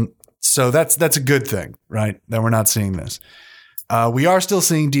 So that's a good thing, right? That we're not seeing this. We are still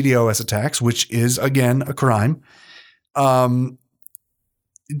seeing DDoS attacks, which is, again, a crime.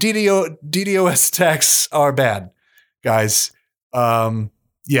 DDoS attacks are bad, guys.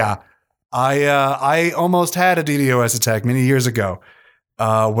 Yeah. I almost had a DDoS attack many years ago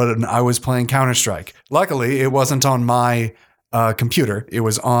when I was playing Counter-Strike. Luckily, it wasn't on my computer. It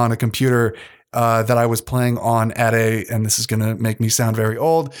was on a computer that I was playing on at and this is going to make me sound very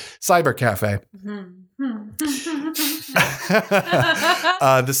old, cyber cafe. The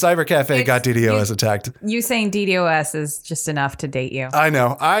cyber cafe got DDoS attacked. You saying DDoS is just enough to date you. I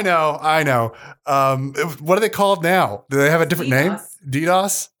know. What are they called now? Do they have a different name?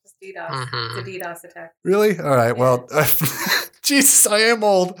 DDoS? DDoS. Mm-hmm. It's a DDoS attack. Really? All right. Well, Jesus, I am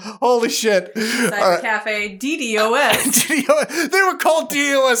old. Holy shit. Cyber Cafe DDoS. They were called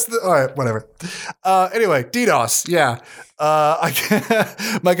DDoS. All right, whatever. Anyway, DDoS. Yeah.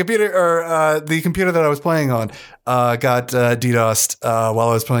 My computer, or the computer that I was playing on, got DDoSed while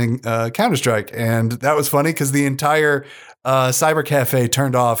I was playing Counter-Strike. And that was funny because the entire cyber cafe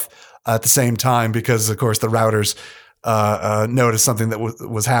turned off at the same time because, of course, the routers noticed something that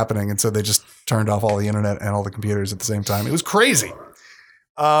was happening, and so they just turned off all the internet and all the computers at the same time. It was crazy.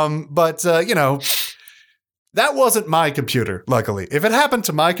 But that wasn't my computer, luckily. If it happened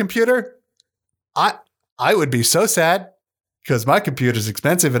to my computer, I would be so sad because my computer is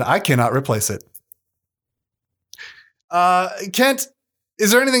expensive and I cannot replace it. Kent, is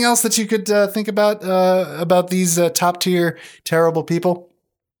there anything else that you could think about these top tier terrible people?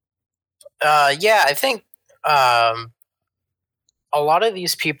 Yeah, I think a lot of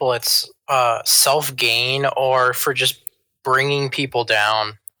these people, it's self-gain or for just bringing people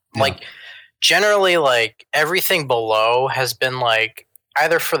down. Yeah. Like, generally, like, everything below has been, like,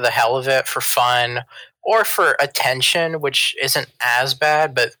 either for the hell of it, for fun, or for attention, which isn't as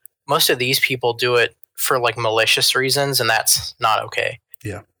bad, but most of these people do it for, like, malicious reasons, and that's not okay.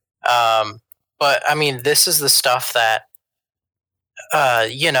 Yeah. But, I mean, this is the stuff that,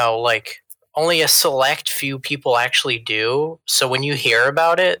 like, only a select few people actually do. So when you hear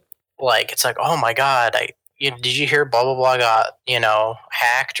about it, like, it's like, oh my God, did you hear blah, blah, blah got,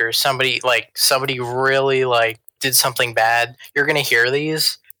 hacked, or somebody really, like, did something bad. You're going to hear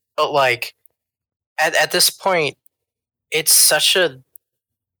these. But, like, at this point, it's such a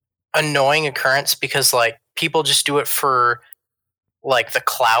annoying occurrence because, like, people just do it for, like, the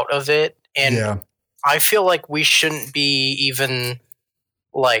clout of it. And Yeah. I feel like we shouldn't be even,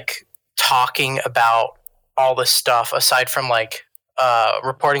 like, talking about all this stuff aside from, like,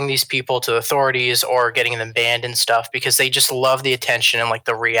 reporting these people to the authorities or getting them banned and stuff, because they just love the attention and, like,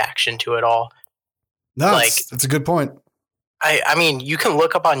 the reaction to it all. No, Like, that's a good point. I mean, you can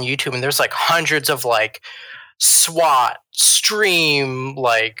look up on YouTube and there's, like, hundreds of, like, SWAT stream,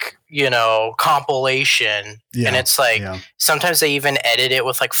 like, compilation. Yeah, And it's like, yeah. sometimes they even edit it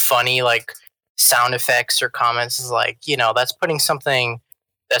with, like, funny, like, sound effects or comments. It's like, that's putting something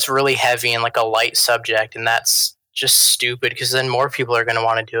that's really heavy in, like, a light subject, and that's just stupid because then more people are going to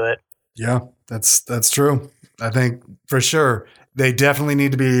want to do it. Yeah, that's true. I think for sure they definitely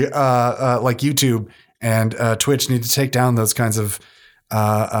need to be like YouTube and Twitch need to take down those kinds of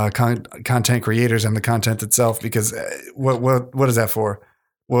content creators and the content itself, because what is that for?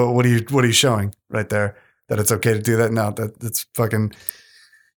 What are you showing right there? That it's okay to do that? No, that's fucking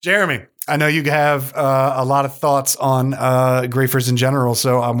Jeremy. I know you have a lot of thoughts on griefers in general,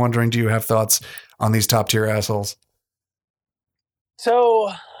 so I'm wondering, do you have thoughts on these top tier assholes?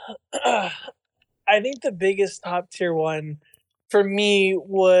 So, I think the biggest top tier one for me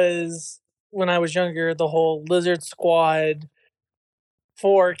was when I was younger, the whole Lizard Squad.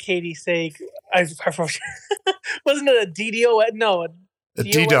 For Katie's sake, I wasn't it a DDoS? No, A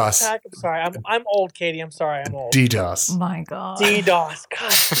DDoS. attack? I'm sorry, I'm old, Katie. I'm sorry, I'm old. DDoS. My God. DDoS.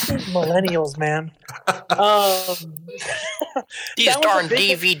 God, millennials, man. These That was darn a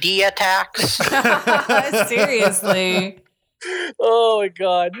big- DVD attacks. Seriously. Oh my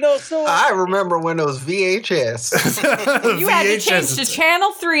God, no. So I remember when it was VHS. You had to change to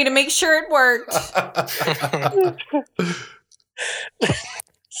channel 3 to make sure it worked.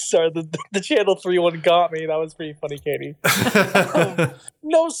 sorry, the channel 3 one got me. That was pretty funny, Katie.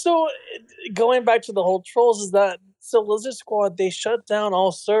 No, so going back to the whole trolls is that Lizard Squad, they shut down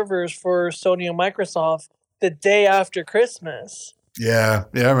all servers for Sony and Microsoft the day after Christmas. Yeah,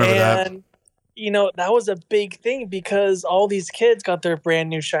 I remember that. And that was a big thing because all these kids got their brand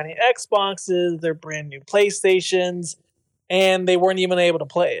new shiny Xboxes, their brand new PlayStations, and they weren't even able to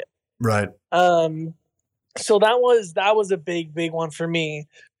play it. Right. So that was a big one for me.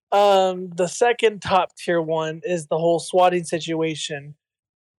 The second top tier one is the whole swatting situation.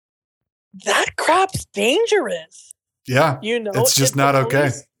 That crap's dangerous. Yeah. It's just not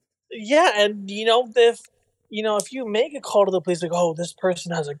okay. Yeah, and if you make a call to the police like, oh, this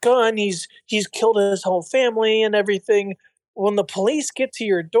person has a gun, he's killed his whole family and everything. When the police get to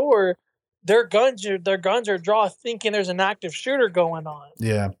your door, their guns are drawn, thinking there's an active shooter going on.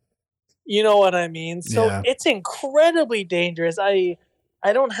 Yeah. You know what I mean? So It's incredibly dangerous. I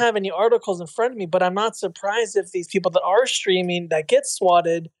don't have any articles in front of me, but I'm not surprised if these people that are streaming that get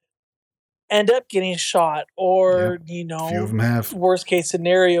swatted end up getting shot or, few of them have. worst case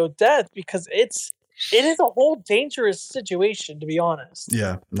scenario, death, because it is a whole dangerous situation, to be honest.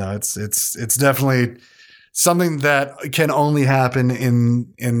 Yeah, no, it's definitely something that can only happen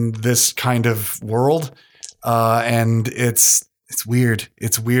in this kind of world, and it's weird.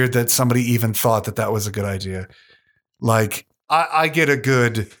 It's weird that somebody even thought that was a good idea. Like, I get a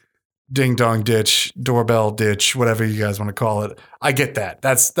good ding dong ditch, doorbell ditch, whatever you guys want to call it. I get that.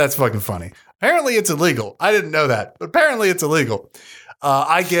 That's fucking funny. Apparently it's illegal. I didn't know that, but apparently it's illegal.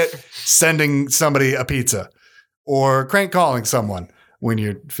 I get sending somebody a pizza or crank calling someone when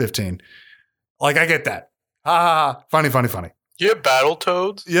you're 15. Like, I get that. Ha ha ha. Funny. Yeah,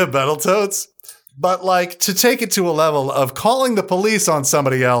 Battletoads. Yeah, Battletoads. But like, to take it to a level of calling the police on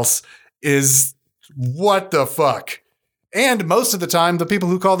somebody else is what the fuck? And most of the time, the people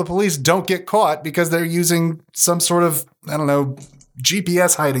who call the police don't get caught because they're using some sort of, I don't know,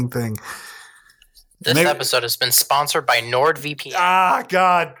 GPS hiding thing. This episode has been sponsored by NordVPN. Ah,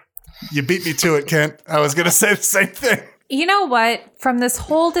 God. You beat me to it, Kent. I was going to say the same thing. You know what? From this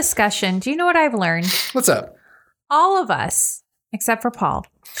whole discussion, do you know what I've learned? What's up? All of us, except for Paul,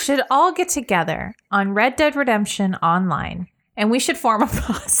 should all get together on Red Dead Redemption Online. And we should form a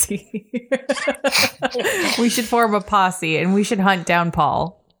posse. We should form a posse and we should hunt down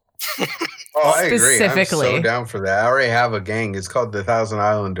Paul. Oh, I agree. I'm Specifically. so down for that. I already have a gang. It's called the Thousand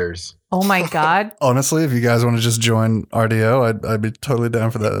Islanders. Oh my God. Honestly, if you guys want to just join RDO, I'd be totally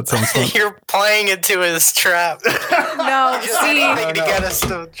down for that. That sounds fun. You're playing into his trap. No, To get us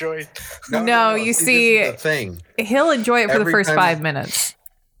to join. No, you see, this is the thing. He'll enjoy it for the Every first time- 5 minutes.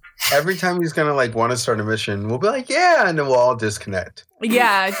 Every time he's gonna like want to start a mission, we'll be like, yeah, and then we'll all disconnect.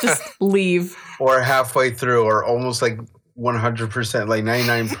 Yeah, just leave. Or halfway through, or almost like 100%, like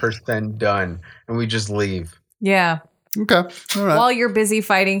 99% done, and we just leave. Yeah. Okay. All right. While you're busy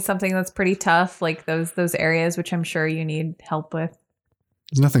fighting something that's pretty tough, like those areas, which I'm sure you need help with.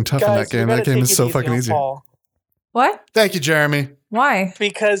 There's nothing tough in that game. That game is so fucking easy. Paul, What? Thank you, Jeremy. Why?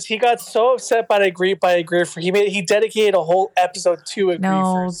 because he got so upset by Griefer. He dedicated a whole episode to a No,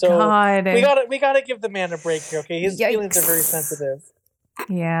 Griefer. So God. we gotta give the man a break here, okay? His feelings are very Yikes. sensitive.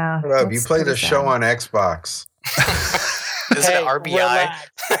 Yeah. What up? You that's played pretty a show sad. on Xbox. Is it RBI? relax.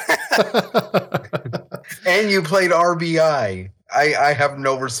 And you played RBI. I have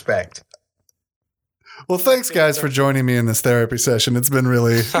no respect. Well, thanks, guys, for joining me in this therapy session. It's been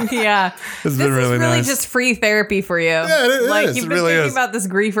really, Yeah. it's been really nice. Just free therapy for you. Yeah, it like is. you've It been really thinking is. about this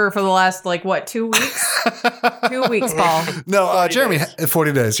griefer for the last 2 weeks? 2 weeks, Paul. No, Jeremy,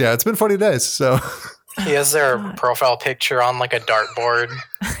 40 days. Yeah, it's been 40 days. So He has their profile picture on like a dartboard.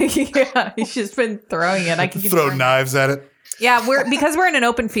 Yeah, he's just been throwing it. I can keep throw throwing it. knives at it. Yeah, because we're in an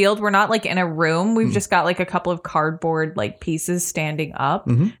open field. We're not like in a room. We've just got like a couple of cardboard like pieces standing up,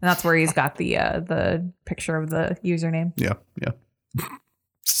 and that's where he's got the picture of the username. Yeah.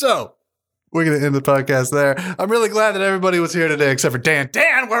 So we're going to end the podcast there. I'm really glad that everybody was here today except for Dan.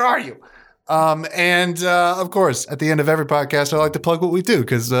 Dan, where are you? And of course, at the end of every podcast, I like to plug what we do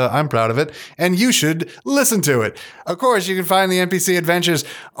because I'm proud of it, and you should listen to it. Of course, you can find the NPC Adventures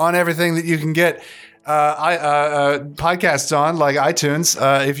on everything that you can get podcasts on, like iTunes.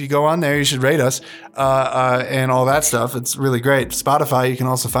 If you go on there, you should rate us and all that stuff. It's really great. Spotify, you can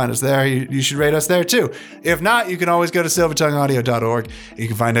also find us there. You should rate us there too. If not, you can always go to silvertongueaudio.org. You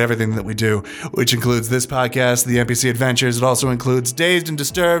can find everything that we do, which includes this podcast, the NPC Adventures. It also includes Dazed and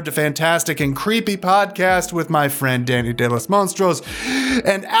Disturbed, a fantastic and creepy podcast with my friend Danny De Los Monstros,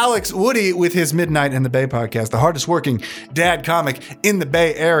 and Alex Woody with his Midnight in the Bay podcast, the hardest working dad comic in the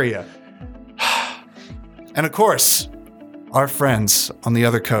Bay Area. And of course, our friends on the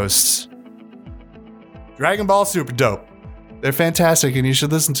other coasts. Dragon Ball Super Dope. They're fantastic and you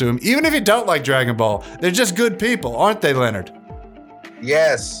should listen to them. Even if you don't like Dragon Ball, they're just good people, aren't they, Leonard?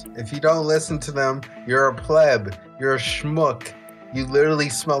 Yes, if you don't listen to them, you're a pleb. You're a schmuck. You literally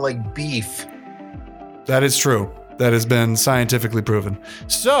smell like beef. That is true. That has been scientifically proven.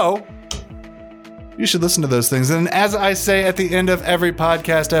 So, you should listen to those things. And as I say at the end of every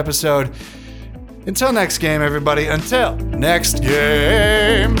podcast episode, until next game, everybody. Until next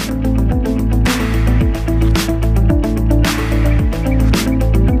game.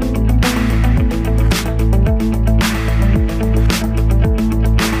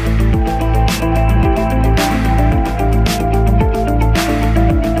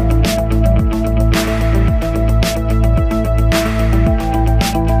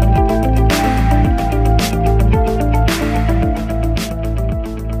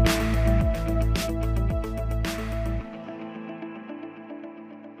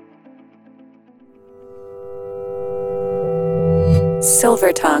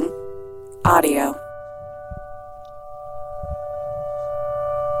 Silver Tongue Audio.